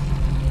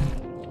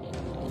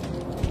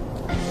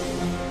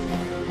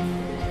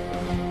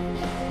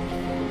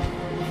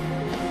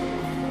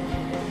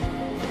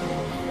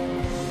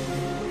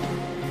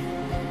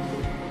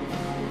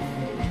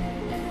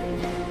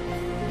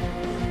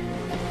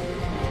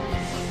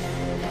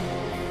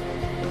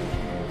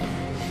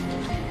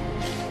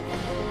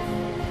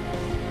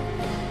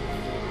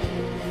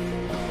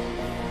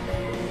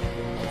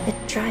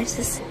 It drives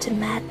us into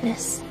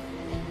madness,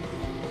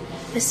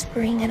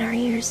 whispering in our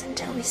ears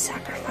until we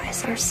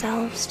sacrifice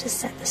ourselves to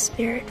set the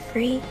spirit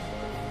free.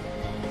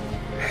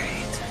 I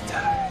hate to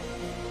die.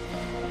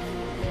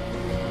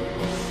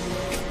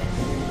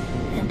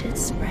 And it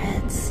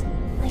spreads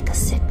like a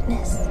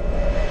sickness.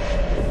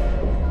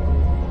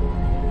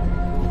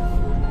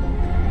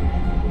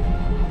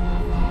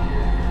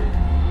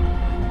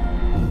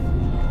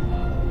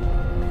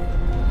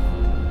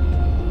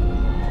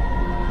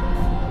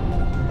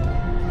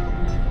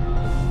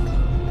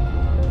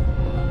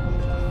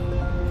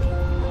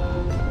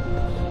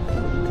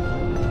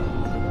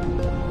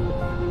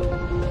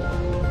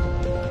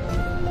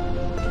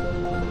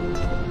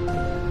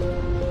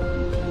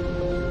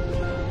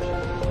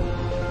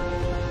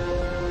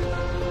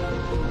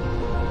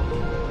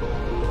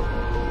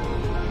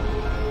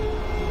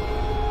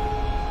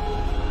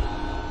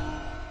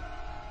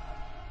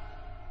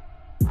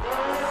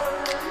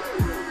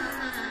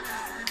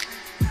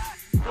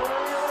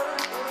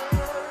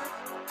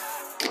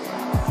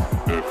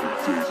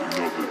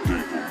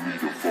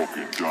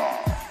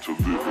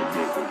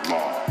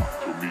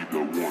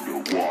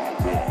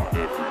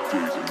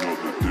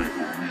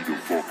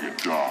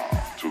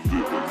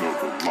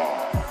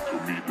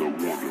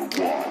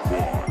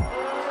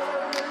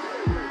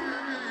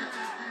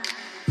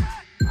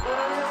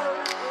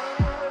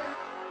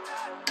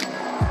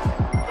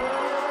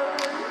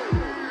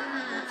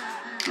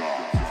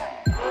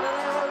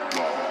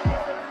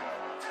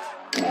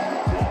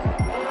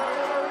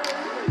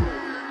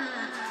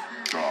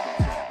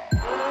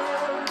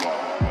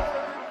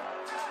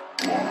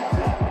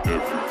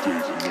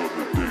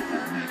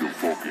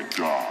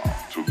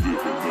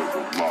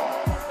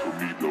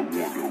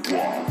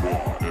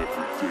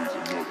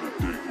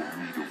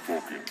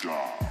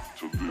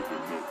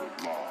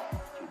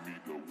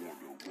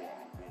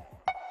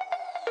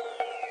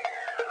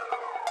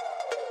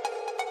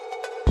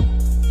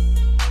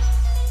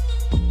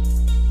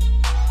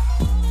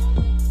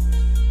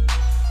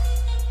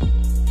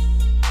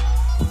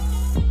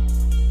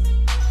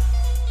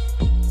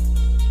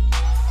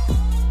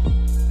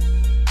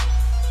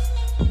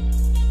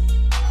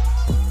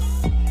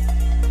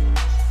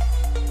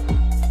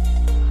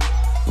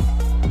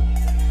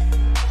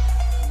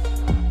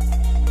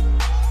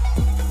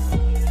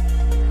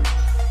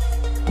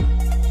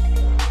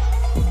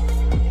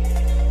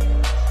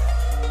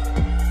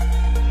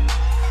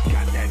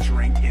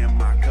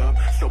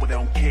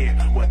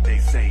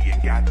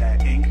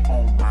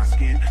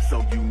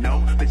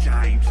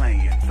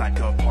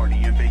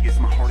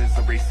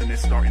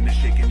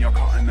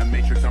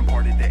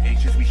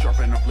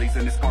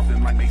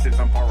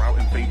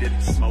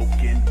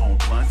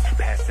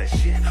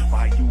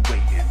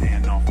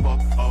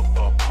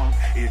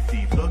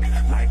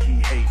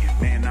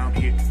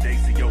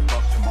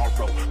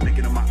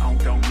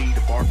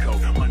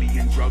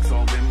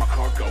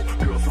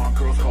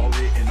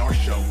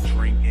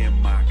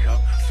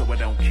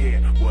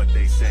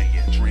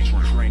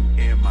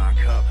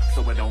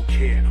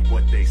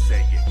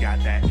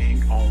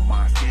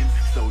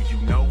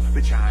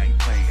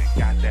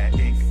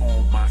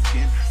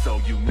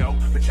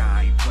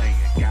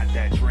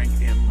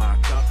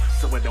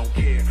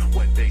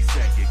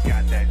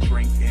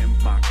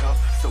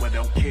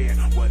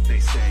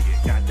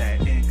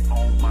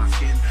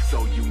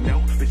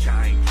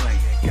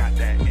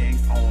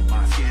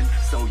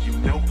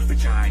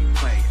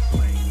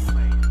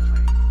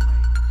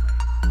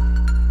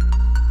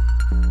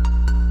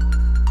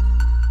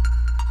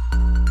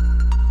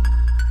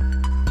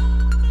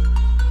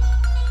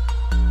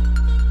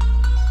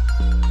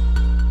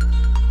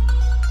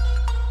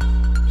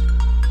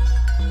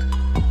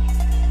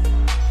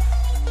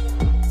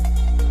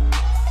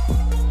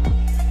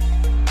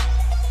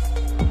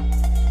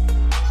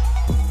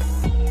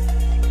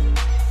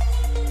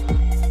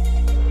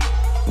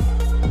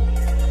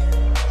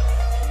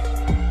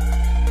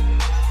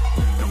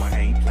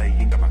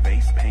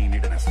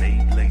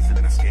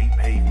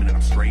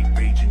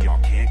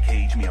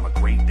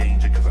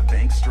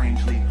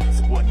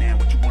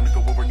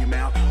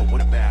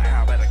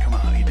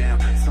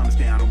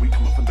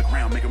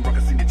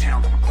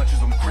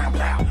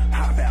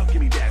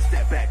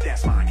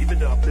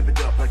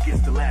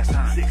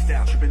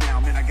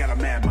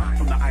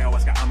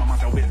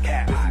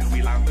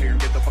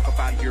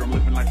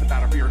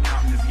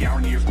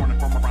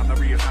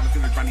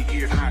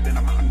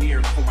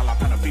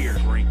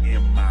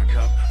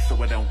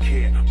 I don't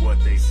care what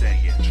they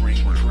saying. Drink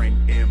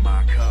in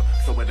my cup,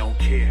 so I don't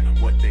care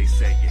what they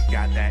saying.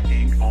 Got that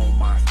ink on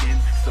my skin,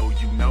 so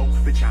you know,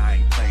 bitch, I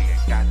ain't playing.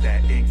 Got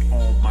that ink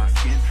on my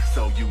skin,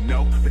 so you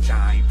know, bitch,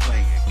 I ain't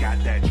playing.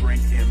 Got that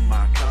drink in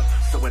my cup,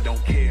 so I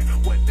don't care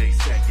what they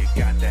saying.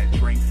 Got that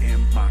drink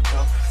in my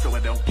cup, so I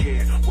don't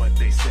care what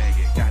they saying.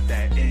 Got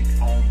that ink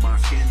on my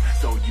skin,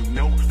 so you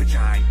know, bitch,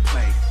 I ain't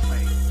playing.